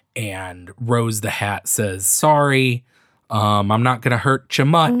field. And Rose the Hat says, "Sorry, I'm not going to hurt you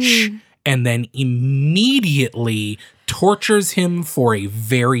much." And then immediately tortures him for a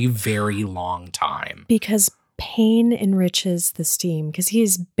very, very long time. Because pain enriches the steam. Because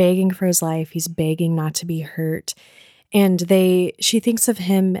he's begging for his life. He's begging not to be hurt. And she thinks of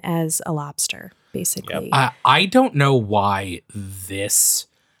him as a lobster, basically. Yep. I don't know why this,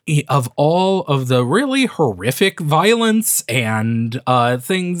 of all of the really horrific violence and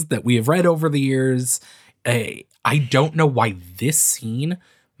things that we have read over the years, I don't know why this scene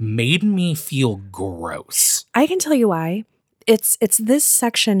made me feel gross. I can tell you why. It's this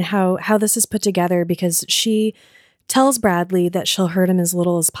section, how this is put together, because she tells Bradley that she'll hurt him as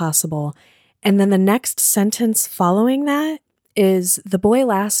little as possible. And then the next sentence following that is, "The boy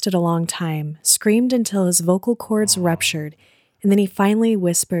lasted a long time, screamed until his vocal cords ruptured, and then he finally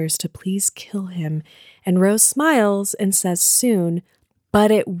whispers to please kill him. And Rose smiles and says soon, but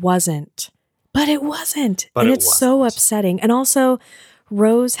it wasn't. But it wasn't. But and it it's wasn't. so upsetting. And also,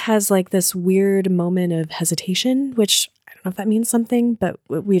 Rose has this weird moment of hesitation, which I don't know if that means something, but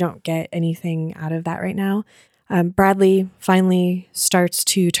we don't get anything out of that right now. Bradley finally starts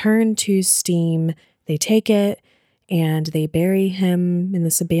to turn to steam. They take it and they bury him in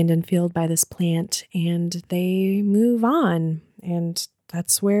this abandoned field by this plant, and they move on. And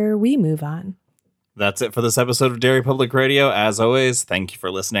that's where we move on. That's it for this episode of Dairy Public Radio. As always, thank you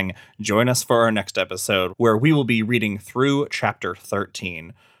for listening. Join us for our next episode, where we will be reading through Chapter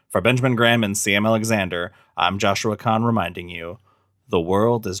 13. For Benjamin Graham and CM Alexander, I'm Joshua Kahn reminding you, the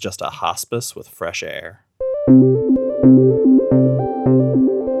world is just a hospice with fresh air.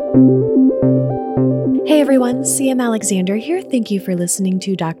 Hey everyone, CM Alexander here. Thank you for listening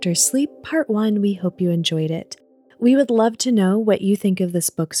to Dr. Sleep Part 1. We hope you enjoyed it. We would love to know what you think of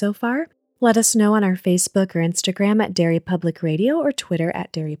this book so far. Let us know on our Facebook or Instagram at Dairy Public Radio or Twitter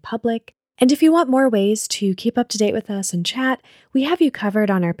at Dairy Public. And if you want more ways to keep up to date with us and chat, we have you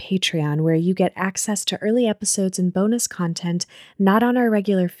covered on our Patreon, where you get access to early episodes and bonus content not on our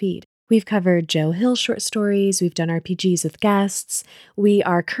regular feed. We've covered Joe Hill short stories, we've done RPGs with guests. We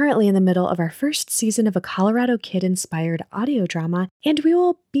are currently in the middle of our first season of a Colorado Kid-inspired audio drama, and we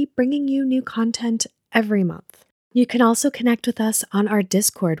will be bringing you new content every month. You can also connect with us on our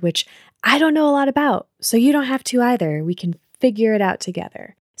Discord, which I don't know a lot about, so you don't have to either. We can figure it out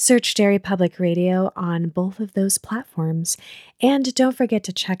together. Search Dairy Public Radio on both of those platforms. And don't forget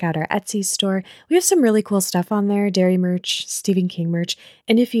to check out our Etsy store. We have some really cool stuff on there, dairy merch, Stephen King merch.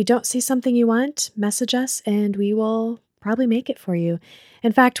 And if you don't see something you want, message us and we will probably make it for you.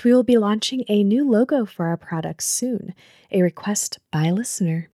 In fact, we will be launching a new logo for our products soon, a request by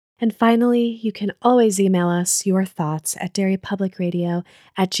listener. And finally, you can always email us your thoughts at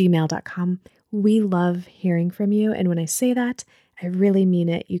dairypublicradio@gmail.com. We love hearing from you, and when I say that, I really mean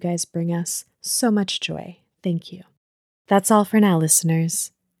it. You guys bring us so much joy. Thank you. That's all for now, listeners.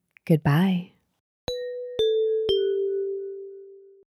 Goodbye.